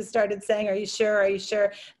 voices started saying, are you sure? Are you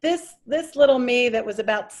sure? This little me that was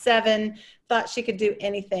about 7 thought she could do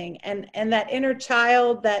anything. And that inner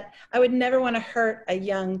child that I would never want to hurt a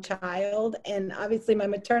young child. And obviously my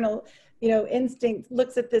maternal, you know, instinct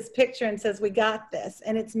looks at this picture and says, we got this,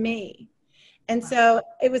 and it's me. And so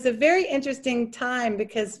it was a very interesting time,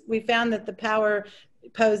 because we found that the power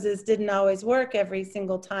poses didn't always work every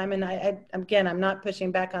single time. And again, I'm not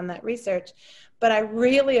pushing back on that research, but I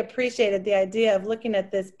really appreciated the idea of looking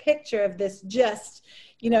at this picture of this just,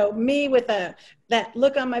 you know, me with that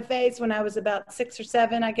look on my face when I was about 6 or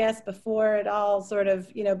 7, I guess, before it all sort of,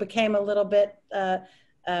 you know, became a little bit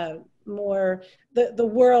more, the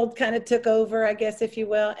world kind of took over, I guess, if you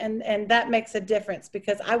will. And that makes a difference,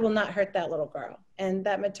 because I will not hurt that little girl. And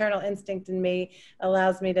that maternal instinct in me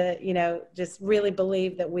allows me to, you know, just really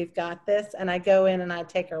believe that we've got this. And I go in and I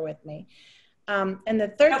take her with me. And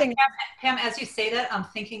the third thing, Pam, as you say that, I'm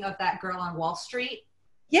thinking of that girl on Wall Street.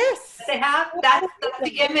 Yes, They have that's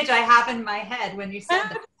the image I have in my head when you said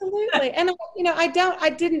that. Absolutely. And you know, I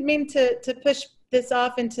didn't mean to push this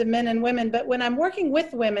off into men and women, but when I'm working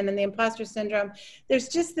with women in the imposter syndrome, there's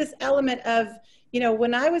just this element of, you know,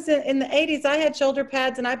 when I was in the 80s, I had shoulder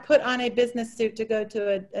pads and I put on a business suit to go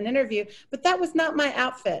to an interview, but that was not my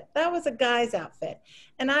outfit. That was a guy's outfit.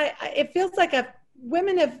 And it feels like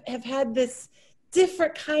women have had this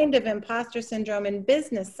different kind of imposter syndrome in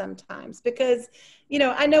business sometimes, because, you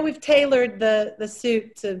know, I know we've tailored the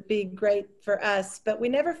suit to be great for us, but we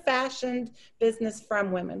never fashioned business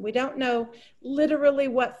from women. We don't know literally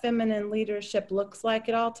what feminine leadership looks like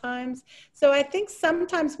at all times. So I think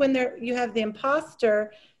sometimes when you have the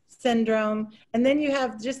imposter syndrome, and then you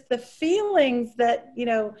have just the feelings that, you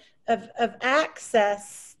know, of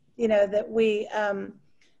access, you know, that we,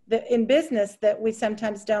 in business that we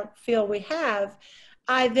sometimes don't feel we have,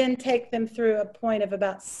 I then take them through a point of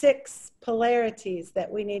about 6 polarities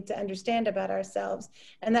that we need to understand about ourselves.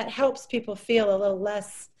 And that helps people feel a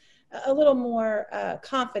little more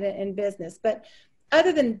confident in business. But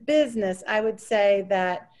other than business, I would say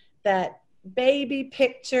that baby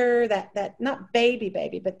picture, that not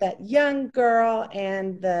baby, but that young girl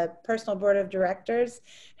and the personal board of directors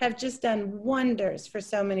have just done wonders for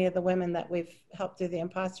so many of the women that we've helped through the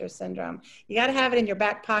imposter syndrome. You got to have it in your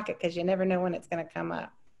back pocket, because you never know when it's going to come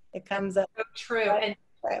up. It comes up. So true. Right,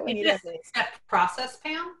 And when you it's a 6-step process,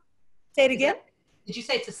 Pam? Say it again. Did you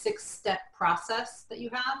say it's a 6-step process that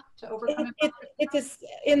you have to overcome it? It's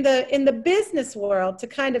in the business world, to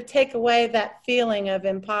kind of take away that feeling of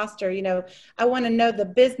imposter. You know, I want to know the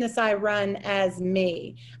business I run as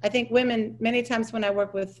me. I think women, many times when I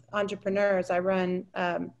work with entrepreneurs, I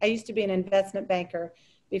used to be an investment banker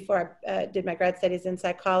before I did my grad studies in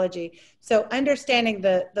psychology. So understanding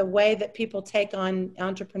the way that people take on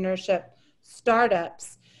entrepreneurship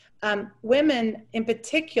startups, women in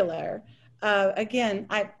particular, again,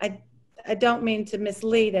 I don't mean to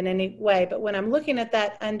mislead in any way, but when I'm looking at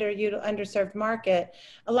that underserved market,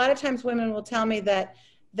 a lot of times women will tell me that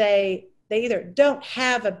they either don't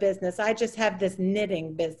have a business, I just have this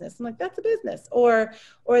knitting business. I'm like, that's a business. Or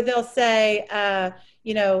they'll say,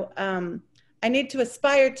 I need to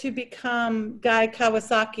aspire to become Guy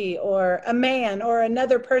Kawasaki or a man or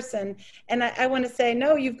another person. And I want to say,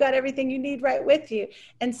 no, you've got everything you need right with you.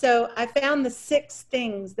 And so I found the 6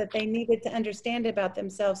 things that they needed to understand about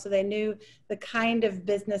themselves so they knew the kind of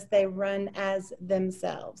business they run as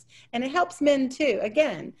themselves. And it helps men too,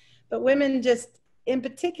 again, but women just in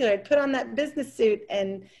particular put on that business suit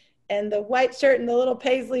and the white shirt and the little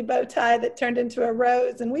paisley bow tie that turned into a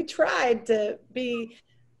rose. And we tried to be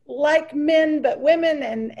like men, but women.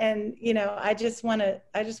 And you know, I just want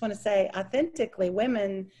to say authentically,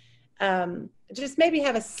 women just maybe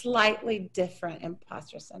have a slightly different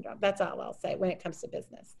imposter syndrome. That's all I'll say when it comes to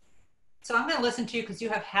business. So I'm going to listen to you because you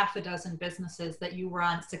have half a dozen businesses that you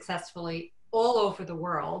run successfully all over the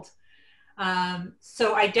world.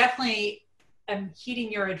 So I definitely am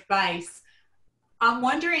heeding your advice. I'm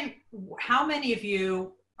wondering how many of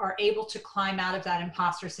you are able to climb out of that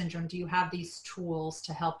imposter syndrome. Do you have these tools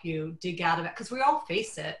to help you dig out of it? Because we all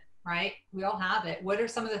face it, right? We all have it. What are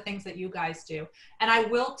some of the things that you guys do? And I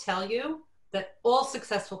will tell you that all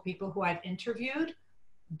successful people who I've interviewed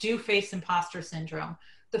do face imposter syndrome.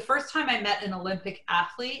 The first time I met an Olympic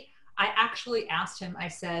athlete, I actually asked him, I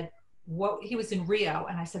said, he was in Rio,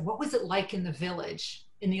 and I said, what was it like in the village,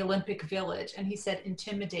 in the Olympic village? And he said,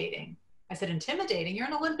 intimidating. I said, intimidating? You're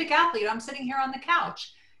an Olympic athlete. I'm sitting here on the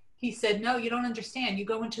couch. He said, no, you don't understand. You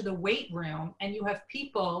go into the weight room and you have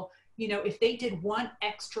people, you know, if they did one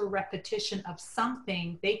extra repetition of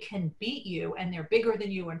something, they can beat you, and they're bigger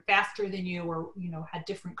than you and faster than you, or, you know, had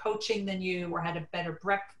different coaching than you, or had a better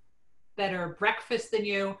breakfast than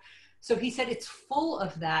you. So he said it's full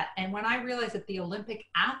of that. And when I realized that the Olympic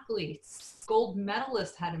athletes, gold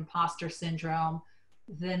medalists, had imposter syndrome,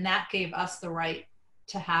 then that gave us the right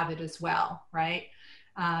to have it as well, right?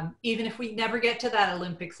 Even if we never get to that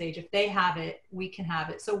Olympic stage, if they have it, we can have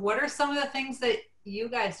it. So what are some of the things that you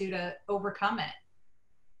guys do to overcome it?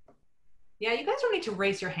 Yeah, you guys don't need to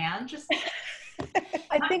raise your hand. Just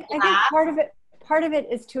I think part of it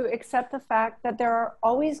is to accept the fact that there are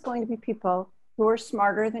always going to be people who are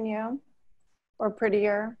smarter than you, or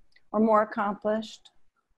prettier, or more accomplished,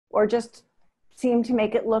 or just seem to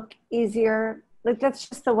make it look easier. Like, that's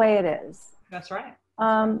just the way it is. That's right.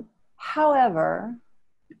 However,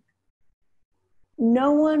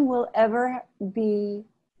 no one will ever be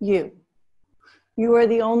you. You are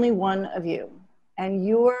the only one of you. And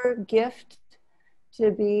your gift to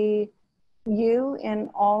be you in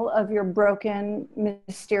all of your broken,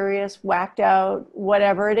 mysterious, whacked out,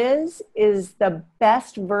 whatever it is the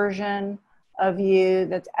best version of you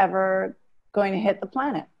that's ever going to hit the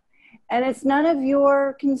planet. And it's none of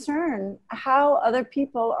your concern how other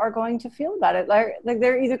people are going to feel about it. Like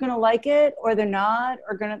they're either going to like it or they're not,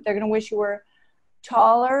 or they're going to wish you were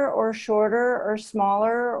taller or shorter or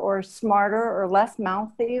smaller or smarter or less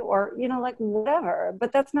mouthy, or, you know, like whatever.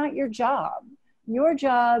 But that's not your job. Your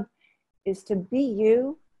job is to be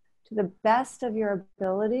you to the best of your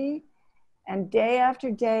ability, and day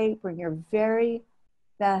after day bring your very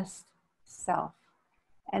best self.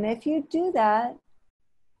 And if you do that,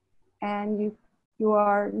 and you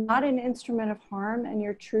are not an instrument of harm, and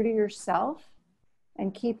you're true to yourself,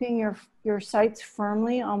 and keeping your sights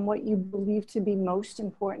firmly on what you believe to be most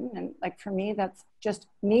important. And like for me, that's just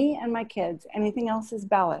me and my kids. Anything else is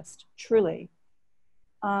ballast, truly.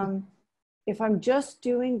 If I'm just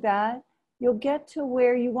doing that, you'll get to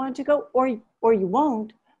where you want to go, or you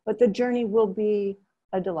won't, but the journey will be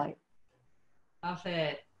a delight. Love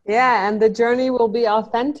it. Yeah, and the journey will be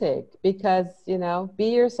authentic, because, you know, be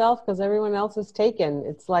yourself, because everyone else is taken.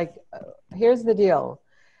 It's like, here's the deal.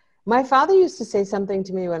 My father used to say something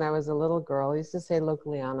to me when I was a little girl. He used to say, look,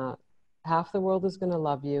 Liana, half the world is going to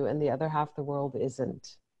love you and the other half the world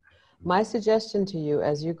isn't. My suggestion to you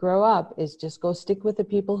as you grow up is just go stick with the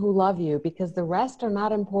people who love you, because the rest are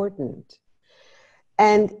not important.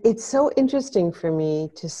 And it's so interesting for me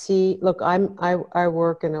to see, look, I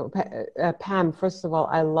work in Pam, first of all,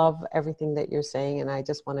 I love everything that you're saying, and I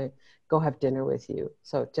just want to go have dinner with you.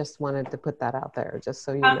 So just wanted to put that out there, just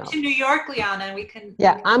so you know. Come to New York, Liana, and we can.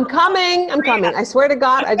 Yeah, I'm coming. I swear to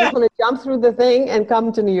God, I just want to jump through the thing and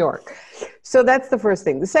come to New York. So that's the first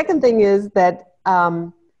thing. The second thing is that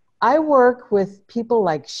I work with people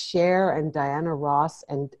like Cher and Diana Ross,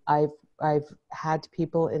 and I've had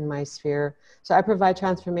people in my sphere. So I provide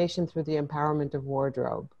transformation through the empowerment of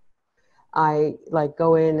wardrobe. I like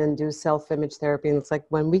go in and do self-image therapy. And it's like,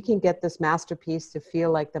 when we can get this masterpiece to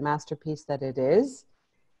feel like the masterpiece that it is,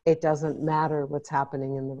 it doesn't matter what's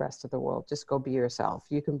happening in the rest of the world. Just go be yourself.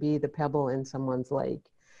 You can be the pebble in someone's lake.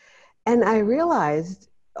 And I realized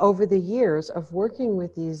over the years of working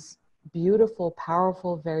with these beautiful,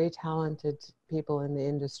 powerful, very talented people in the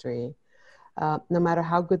industry, No matter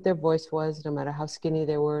how good their voice was, no matter how skinny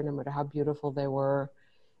they were, no matter how beautiful they were,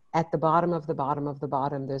 at the bottom of the bottom of the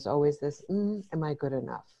bottom, there's always this, am I good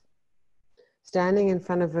enough? Standing in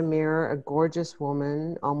front of a mirror, a gorgeous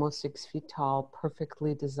woman, almost 6 feet tall,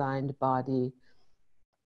 perfectly designed body.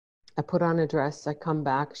 I put on a dress, I come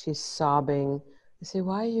back, she's sobbing. I say,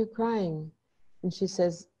 why are you crying? And she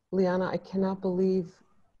says, Liana, I cannot believe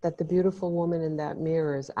that the beautiful woman in that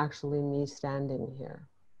mirror is actually me standing here.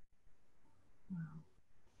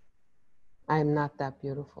 I am not that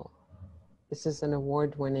beautiful. This is an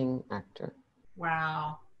award-winning actor.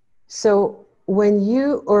 Wow. So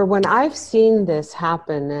when I've seen this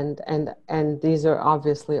happen, and these are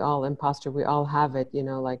obviously all imposter, we all have it,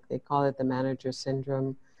 like they call it the manager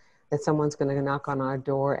syndrome, that someone's going to knock on our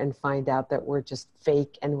door and find out that we're just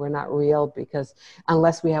fake and we're not real, because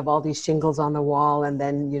unless we have all these shingles on the wall, and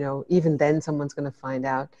then, even then someone's going to find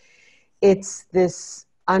out. It's this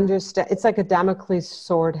it's like a Damocles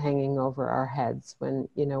sword hanging over our heads when,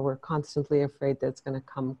 we're constantly afraid that it's going to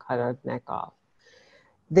come cut our neck off.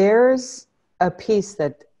 There's a piece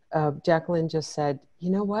that Jacqueline just said,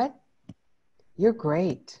 you know what? You're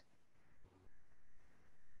great.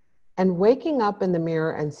 And waking up in the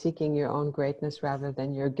mirror and seeking your own greatness rather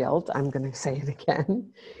than your guilt, I'm going to say it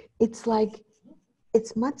again, it's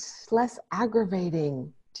much less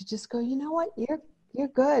aggravating to just go, you know what? You're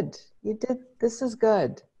good. This is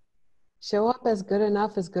good. Show up as good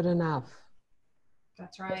enough is good enough.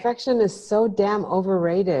 That's right. Perfection is so damn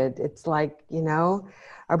overrated. It's like,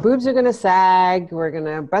 our boobs are going to sag.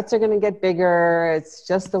 Butts are going to get bigger. It's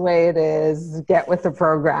just the way it is. Get with the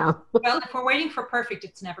program. Well, if we're waiting for perfect,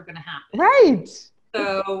 it's never going to happen. Right.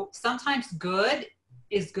 So sometimes good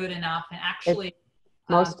is good enough. And actually,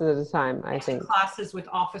 most of the time, I think. Classes with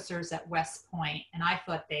officers at West Point, and I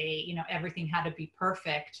thought everything had to be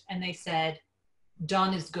perfect. And they said,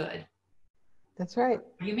 done is good. That's right.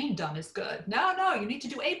 What do you mean done is good? No, you need to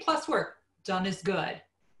do A+ work. Done is good.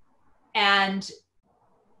 And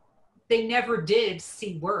they never did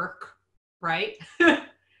see work, right?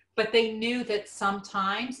 But they knew that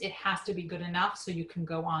sometimes it has to be good enough so you can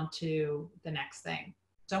go on to the next thing.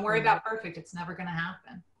 Don't worry about perfect. It's never going to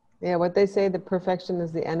happen. Yeah, what they say, that perfection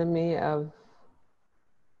is the enemy of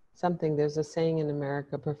something. There's a saying in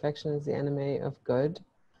America, perfection is the enemy of good.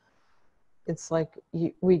 It's like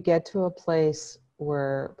we get to a place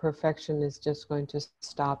where perfection is just going to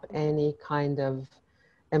stop any kind of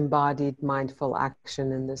embodied mindful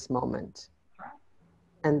action in this moment.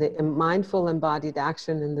 And the mindful embodied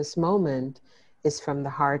action in this moment is from the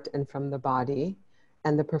heart and from the body,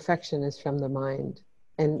 and the perfection is from the mind.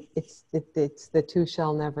 And it's the two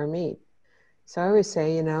shall never meet. So I always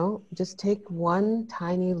say, just take one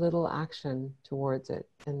tiny little action towards it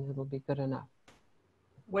and it'll be good enough.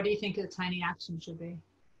 What do you think the tiny action should be?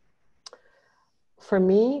 For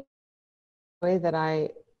me, the way that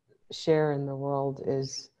I share in the world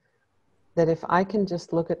is that if I can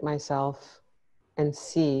just look at myself and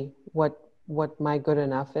see what my good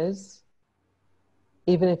enough is,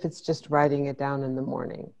 even if it's just writing it down in the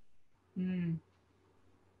morning.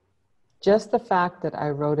 Just the fact that I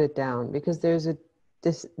wrote it down, because there's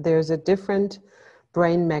a different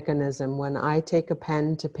brain mechanism when I take a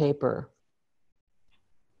pen to paper.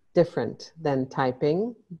 Different than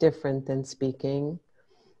typing, different than speaking.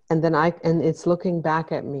 And it's looking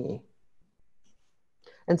back at me.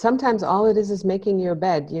 And sometimes all it is making your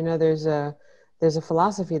bed. There's a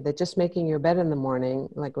philosophy that just making your bed in the morning,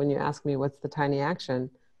 like when you ask me what's the tiny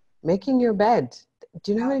action, making your bed.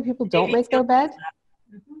 Do you know how many people don't make their bed?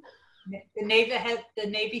 The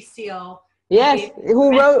Navy SEAL. Yes,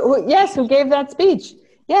 who gave that speech.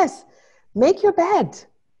 Yes, make your bed.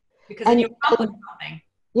 Because then you accomplish something.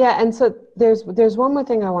 Yeah, and so there's one more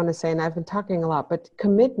thing I want to say, and I've been talking a lot, but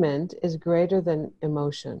commitment is greater than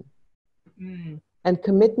emotion. And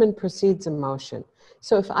commitment precedes emotion.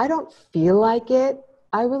 So if I don't feel like it,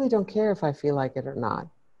 I really don't care if I feel like it or not.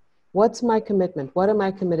 What's my commitment? What am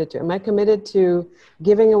I committed to? Am I committed to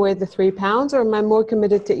giving away the 3 pounds, or am I more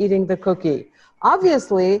committed to eating the cookie?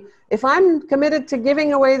 Obviously, if I'm committed to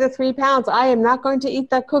giving away the 3 pounds, I am not going to eat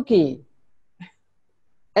that cookie.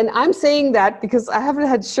 And I'm saying that because I haven't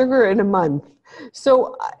had sugar in a month.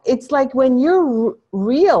 So it's like when you're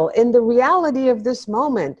real in the reality of this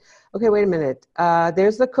moment, okay, wait a minute.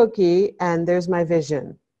 There's the cookie and there's my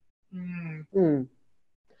vision.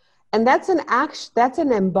 And that's an action, that's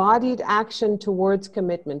an embodied action towards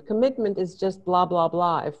commitment. Commitment is just blah, blah,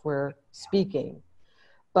 blah if we're speaking.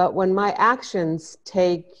 But when my actions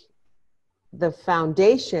take the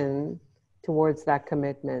foundation towards that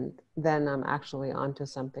commitment, then I'm actually onto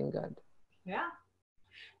something good. Yeah.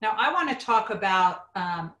 Now I want to talk about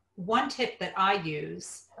one tip that I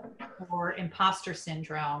use for imposter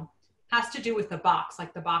syndrome has to do with the box,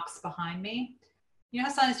 like the box behind me. You know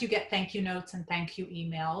how sometimes you get thank you notes and thank you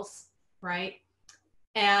emails, right?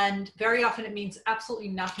 And very often it means absolutely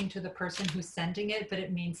nothing to the person who's sending it, but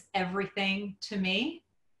it means everything to me.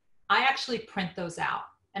 I actually print those out,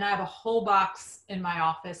 and I have a whole box in my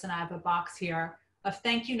office, and I have a box here of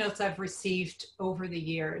thank you notes I've received over the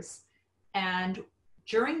years. And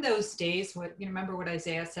during those days, you remember what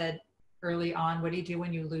Isaiah said early on, what do you do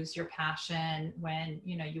when you lose your passion, when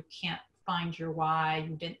you can't find your why,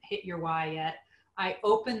 you didn't hit your why yet? I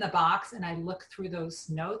open the box and I look through those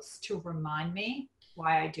notes to remind me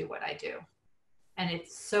why I do what I do. And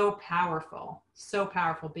it's so powerful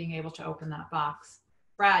being able to open that box.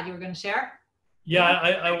 Brad, you were going to share? Yeah,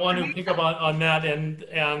 I want to pick up on that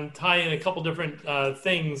and tie in a couple different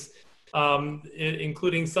things,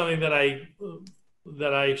 including something that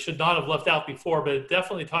I should not have left out before, but it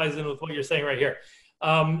definitely ties in with what you're saying right here.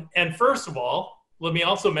 And first of all, let me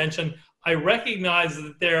also mention, I recognize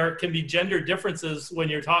that there can be gender differences when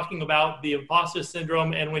you're talking about the imposter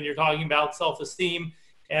syndrome and when you're talking about self-esteem.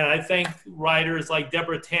 And I thank writers like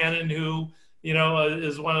Deborah Tannen, who,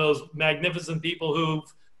 is one of those magnificent people who've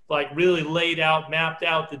really mapped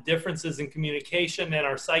out the differences in communication and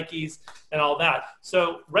our psyches and all that.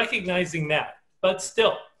 So recognizing that, but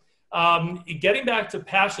still, getting back to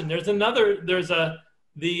passion,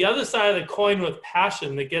 the other side of the coin with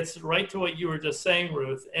passion that gets right to what you were just saying,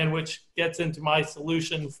 Ruth, and which gets into my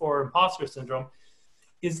solution for imposter syndrome,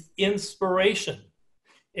 is inspiration.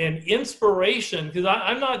 And inspiration, because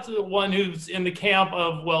I'm not the one who's in the camp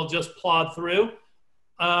of, well, just plod through.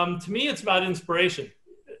 To me, it's about inspiration.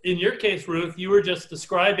 In your case, Ruth, you were just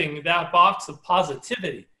describing that box of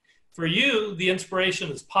positivity. For you, the inspiration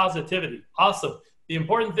is positivity. Awesome. The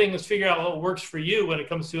important thing is figure out what works for you when it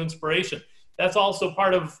comes to inspiration. That's also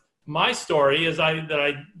part of my story, that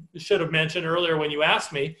I should have mentioned earlier when you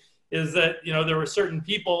asked me, is that, there were certain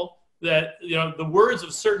people that, the words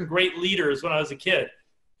of certain great leaders when I was a kid,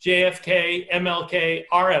 JFK, MLK,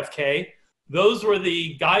 RFK, those were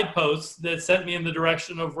the guideposts that sent me in the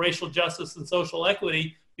direction of racial justice and social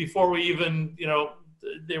equity before we even,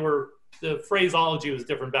 the phraseology was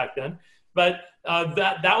different back then, but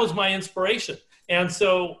that was my inspiration. And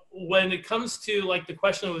so when it comes to the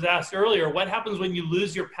question that was asked earlier, what happens when you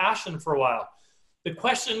lose your passion for a while? The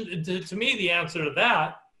question, to me, the answer to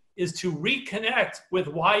that is to reconnect with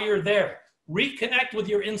why you're there. Reconnect with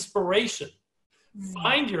your inspiration.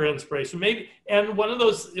 Find your inspiration. Maybe, and one of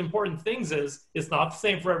those important things is it's not the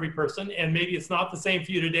same for every person, and maybe it's not the same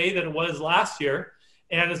for you today that it was last year.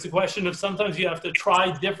 And it's a question of sometimes you have to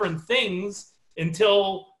try different things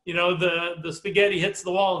until, the spaghetti hits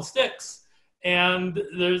the wall and sticks. And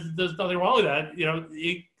there's nothing wrong with that.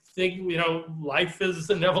 You think, life is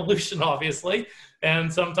an evolution, obviously.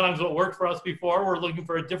 And sometimes what worked for us before, we're looking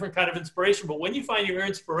for a different kind of inspiration. But when you find your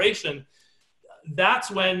inspiration,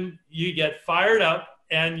 that's when you get fired up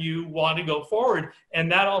and you want to go forward.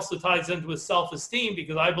 And that also ties into with self-esteem,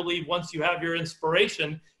 because I believe once you have your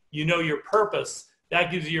inspiration, your purpose,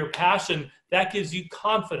 that gives you your passion, that gives you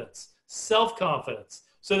confidence, self-confidence.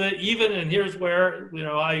 So that even, and here's where,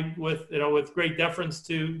 with great deference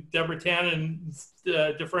to Deborah Tannen's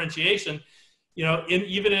differentiation,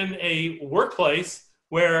 even in a workplace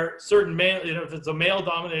where certain male, if it's a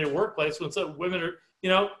male-dominated workplace, when some women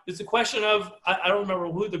are, it's a question of, I don't remember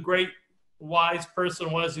who the great wise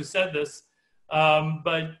person was who said this,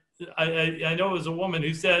 but I know it was a woman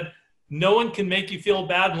who said, no one can make you feel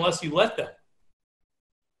bad unless you let them.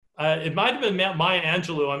 It might have been Maya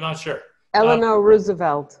Angelou, I'm not sure. Eleanor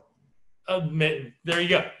Roosevelt. There you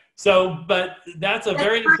go. So, but that's a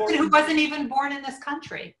very important. Who wasn't even born in this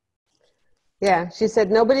country. Yeah, she said,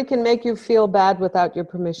 nobody can make you feel bad without your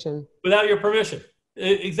permission. Without your permission.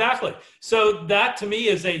 Exactly. So that to me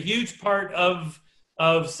is a huge part of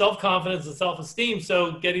self-confidence and self-esteem.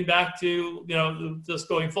 So getting back to, just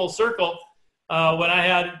going full circle, when I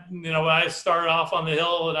had, when I started off on the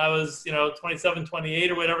hill and I was, 27,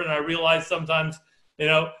 28 or whatever, and I realized sometimes,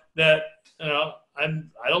 that, I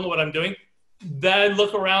don't know what I'm doing. Then I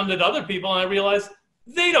look around at other people and I realize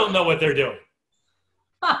they don't know what they're doing.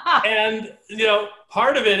 And,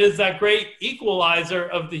 part of it is that great equalizer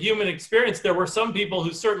of the human experience. There were some people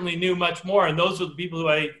who certainly knew much more. And those were the people who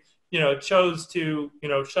I, chose to,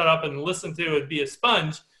 shut up and listen to and be a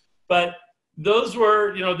sponge. But those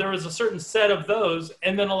were, there was a certain set of those.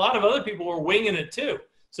 And then a lot of other people were winging it too.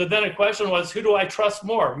 So then a question was, who do I trust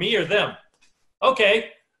more, me or them?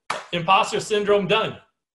 Okay, imposter syndrome done.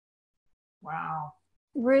 Wow.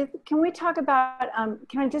 Ruth, can we talk about,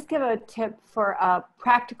 can I just give a tip for a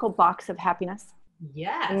practical box of happiness?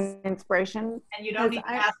 Yes. and inspiration? And you don't need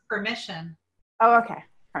to ask permission. Oh, okay.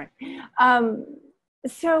 All right.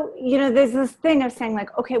 So, you know, there's this thing of saying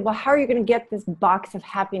like, okay, well, how are you going to get this box of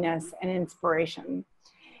happiness and inspiration?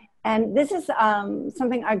 And this is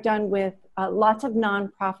something I've done with lots of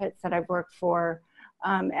nonprofits that I've worked for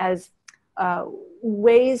as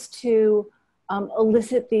ways to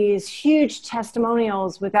elicit these huge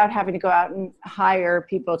testimonials without having to go out and hire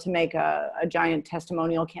people to make a giant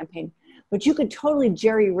testimonial campaign. But you could totally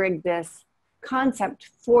jerry-rig this concept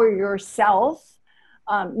for yourself.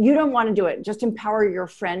 You don't want to do it. Just empower your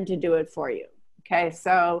friend to do it for you. Okay,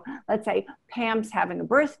 so let's say Pam's having a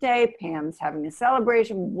birthday, Pam's having a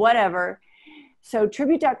celebration, whatever. So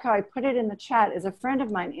Tribute.co, I put it in the chat, is a friend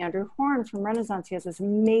of mine, Andrew Horn from Renaissance. He has this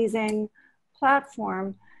amazing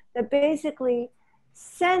platform that basically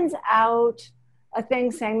sends out a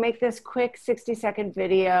thing saying, make this quick 60-second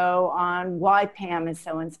video on why Pam is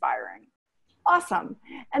so inspiring. Awesome.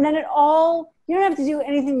 And then you don't have to do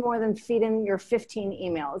anything more than feed in your 15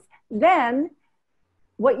 emails. Then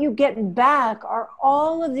what you get back are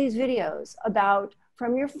all of these videos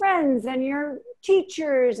from your friends and your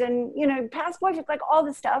teachers and, you know, past boyfriends, like all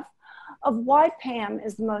this stuff of why Pam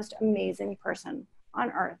is the most amazing person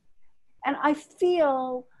on earth. And I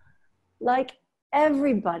feel like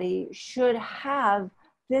everybody should have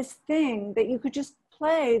this thing that you could just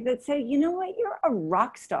play that say, you know what, you're a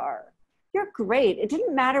rock star. You're great. It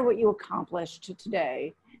didn't matter what you accomplished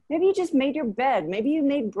today. Maybe you just made your bed. Maybe you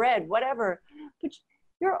made bread, whatever. But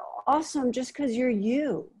you're awesome just because you're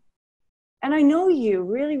you. And I know you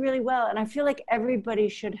really, really well. And I feel like everybody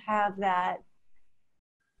should have that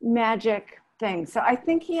magic thing. So I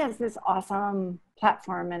think he has this awesome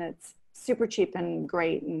platform and it's super cheap and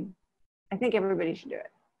great. And I think everybody should do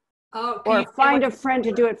it. Oh, or find a friend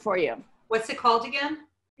to do it for you. What's it called again?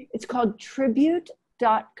 It's called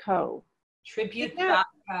Tribute.co.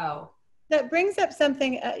 Tribute.co. That brings up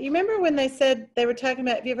something. You remember when they said they were talking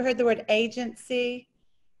about, have you ever heard the word agency?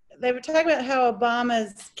 They were talking about how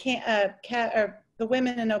Obama's, or the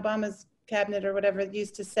women in Obama's cabinet or whatever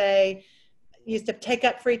used to take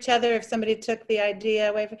up for each other if somebody took the idea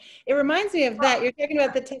away. It reminds me of that. You're talking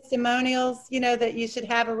about the testimonials, you know, that you should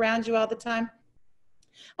have around you all the time.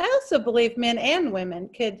 I also believe men and women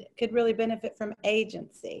could really benefit from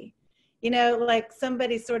agency. You know, like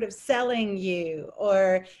somebody sort of selling you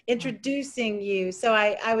or introducing you. So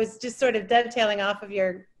I was just sort of dovetailing off of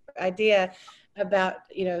your idea about,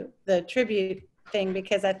 you know, the tribute thing,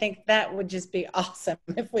 because I think that would just be awesome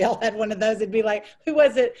if we all had one of those. It'd be like, who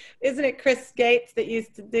was it? Isn't it Chris Gates that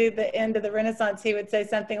used to do the end of the Renaissance? He would say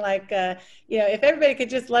something like, you know, if everybody could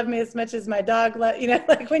just love me as much as my dog, you know,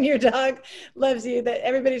 like when your dog loves you, that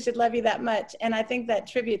everybody should love you that much. And I think that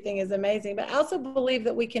tribute thing is amazing. But I also believe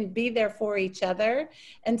that we can be there for each other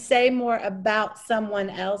and say more about someone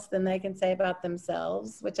else than they can say about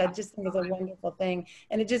themselves, which I just think is a wonderful thing.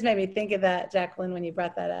 And it just made me think of that, Jacqueline, when you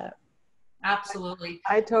brought that up. Absolutely.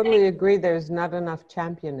 I totally agree. There's not enough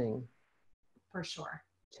championing. For sure.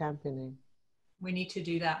 Championing. We need to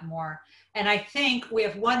do that more. And I think we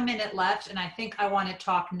have 1 minute left, and I think I want to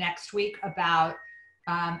talk next week about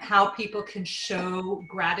how people can show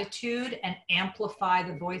gratitude and amplify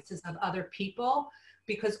the voices of other people,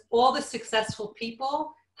 because all the successful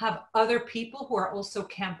people have other people who are also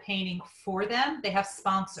campaigning for them. They have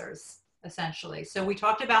sponsors, essentially. So we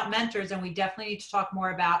talked about mentors, and we definitely need to talk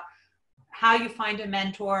more about how you find a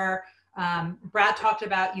mentor. Brad talked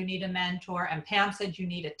about you need a mentor, and Pam said you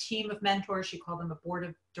need a team of mentors. She called them a board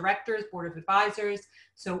of directors, board of advisors.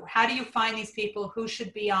 So how do you find these people? Who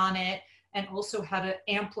should be on it? And also how to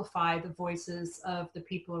amplify the voices of the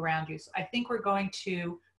people around you. So I think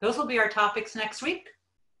those will be our topics next week.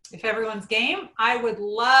 If everyone's game, I would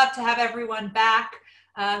love to have everyone back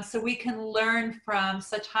so we can learn from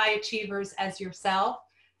such high achievers as yourself.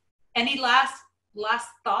 Any last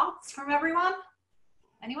thoughts from everyone?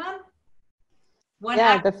 Anyone?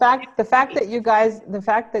 The fact that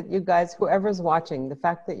you guys, whoever's watching, the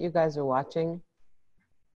fact that you guys are watching,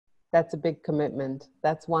 that's a big commitment.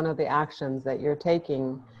 That's one of the actions that you're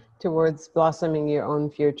taking towards blossoming your own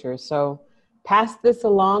future. So pass this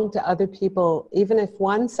along to other people. Even if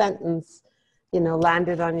one sentence, you know,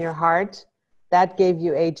 landed on your heart, that gave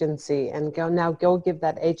you agency, and go give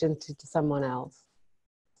that agency to someone else.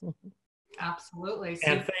 Absolutely.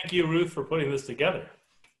 And thank you, Ruth, for putting this together.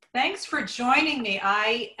 Thanks for joining me.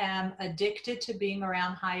 I am addicted to being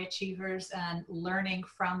around high achievers and learning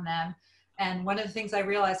from them. And one of the things I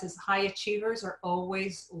realize is high achievers are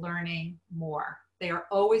always learning more. They are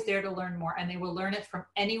always there to learn more, and they will learn it from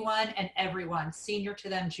anyone and everyone, senior to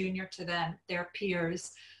them, junior to them, their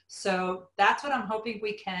peers. So that's what I'm hoping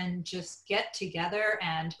we can just get together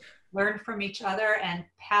and learn from each other and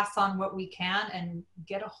pass on what we can and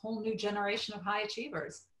get a whole new generation of high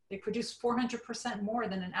achievers. They produce 400% more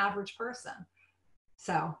than an average person.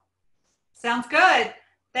 So sounds good.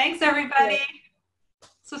 Thanks, everybody.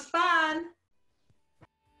 This was fun.